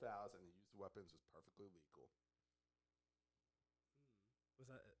were no fouls, and the use of weapons was perfectly legal.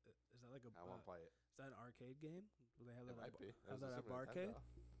 Was that is that like a I want to play it. is that an arcade game? Do they have It that? might be. Have It was that a at Super Barcade?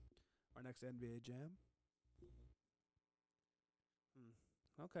 Nintendo. Our next NBA Jam.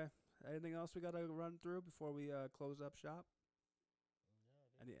 Okay. Anything else we gotta run through before we close up shop?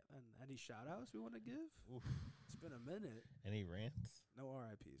 Any shout outs we want to give? Oof. It's been a minute. Any rants? No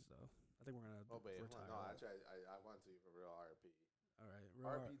RIPs though. I think we're gonna Oh, wait. retire. No, that. actually, I want to give a real RIP. All right.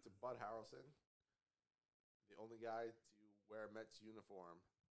 RIP to Bud Harrelson, the only guy to wear a Mets uniform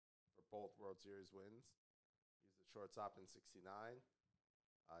for both World Series wins. He's the shortstop in '69.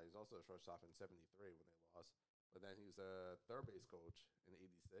 He's also a shortstop in '73 when they lost. But then he was a third base coach in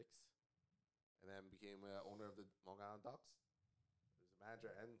 '86, and then became owner of the Long Island Ducks. He was a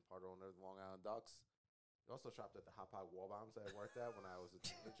manager and part owner of the Long Island Ducks. He also shopped at the Hot Pot Wall Bombs that I worked at when I was a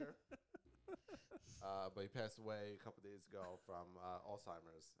teenager. But he passed away a couple days ago from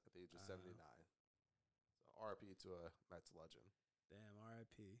Alzheimer's at the age of 79. So RIP to a Mets legend. Damn,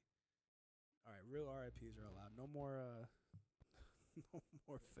 RIP. All right, real RIPs are allowed. No more no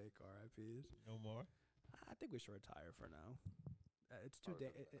more fake RIPs. No more. I think we should retire for now. It's too Probably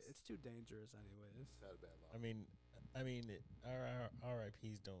for the best. it's too dangerous anyways. He's had a bad luck. I mean, our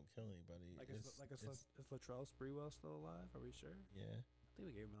RIPs don't kill anybody. Like It's- it's- is Latrell Sprewell still alive? Are we sure? yeah, I think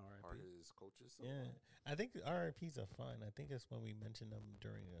we gave him an Are RIP. his coaches still yeah. alive? I think RIPs are fine. I think it's when we mention them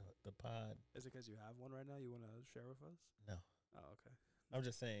during the pod. Is it because you have one right now? You want to share with us? No, Oh, okay. I'm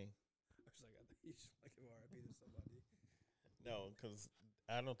just saying. I was like, I think you should like give RIP to somebody. No, because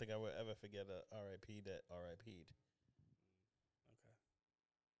I don't think I would ever forget a RIP that RIP'd.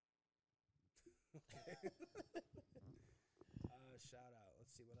 Okay. Shout out.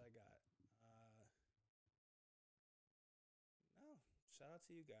 Let's see what I got. No, shout out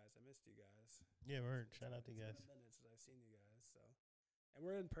to you guys. I missed you guys. Yeah, word. Shout out to you It's guys. been a minute since I've seen you guys. So, and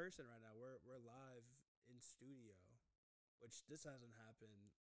we're in person right now. We're live in studio, which this hasn't happened.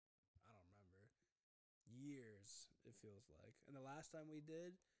 I don't remember years. It feels like. And the last time we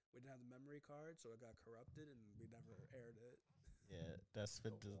did, we didn't have the memory card, so it got corrupted, and we never aired it. Yeah, that's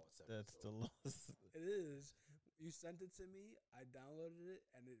for that's the loss. It is. You sent it to me. I downloaded it,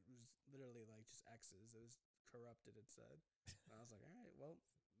 and it was literally like just X's. It was corrupted. It said, and I was like, all right, well,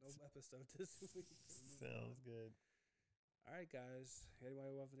 no episode this week. Sounds good. All right, guys.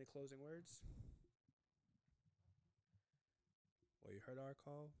 Anybody have any closing words? Well, you heard our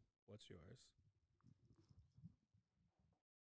call. What's yours?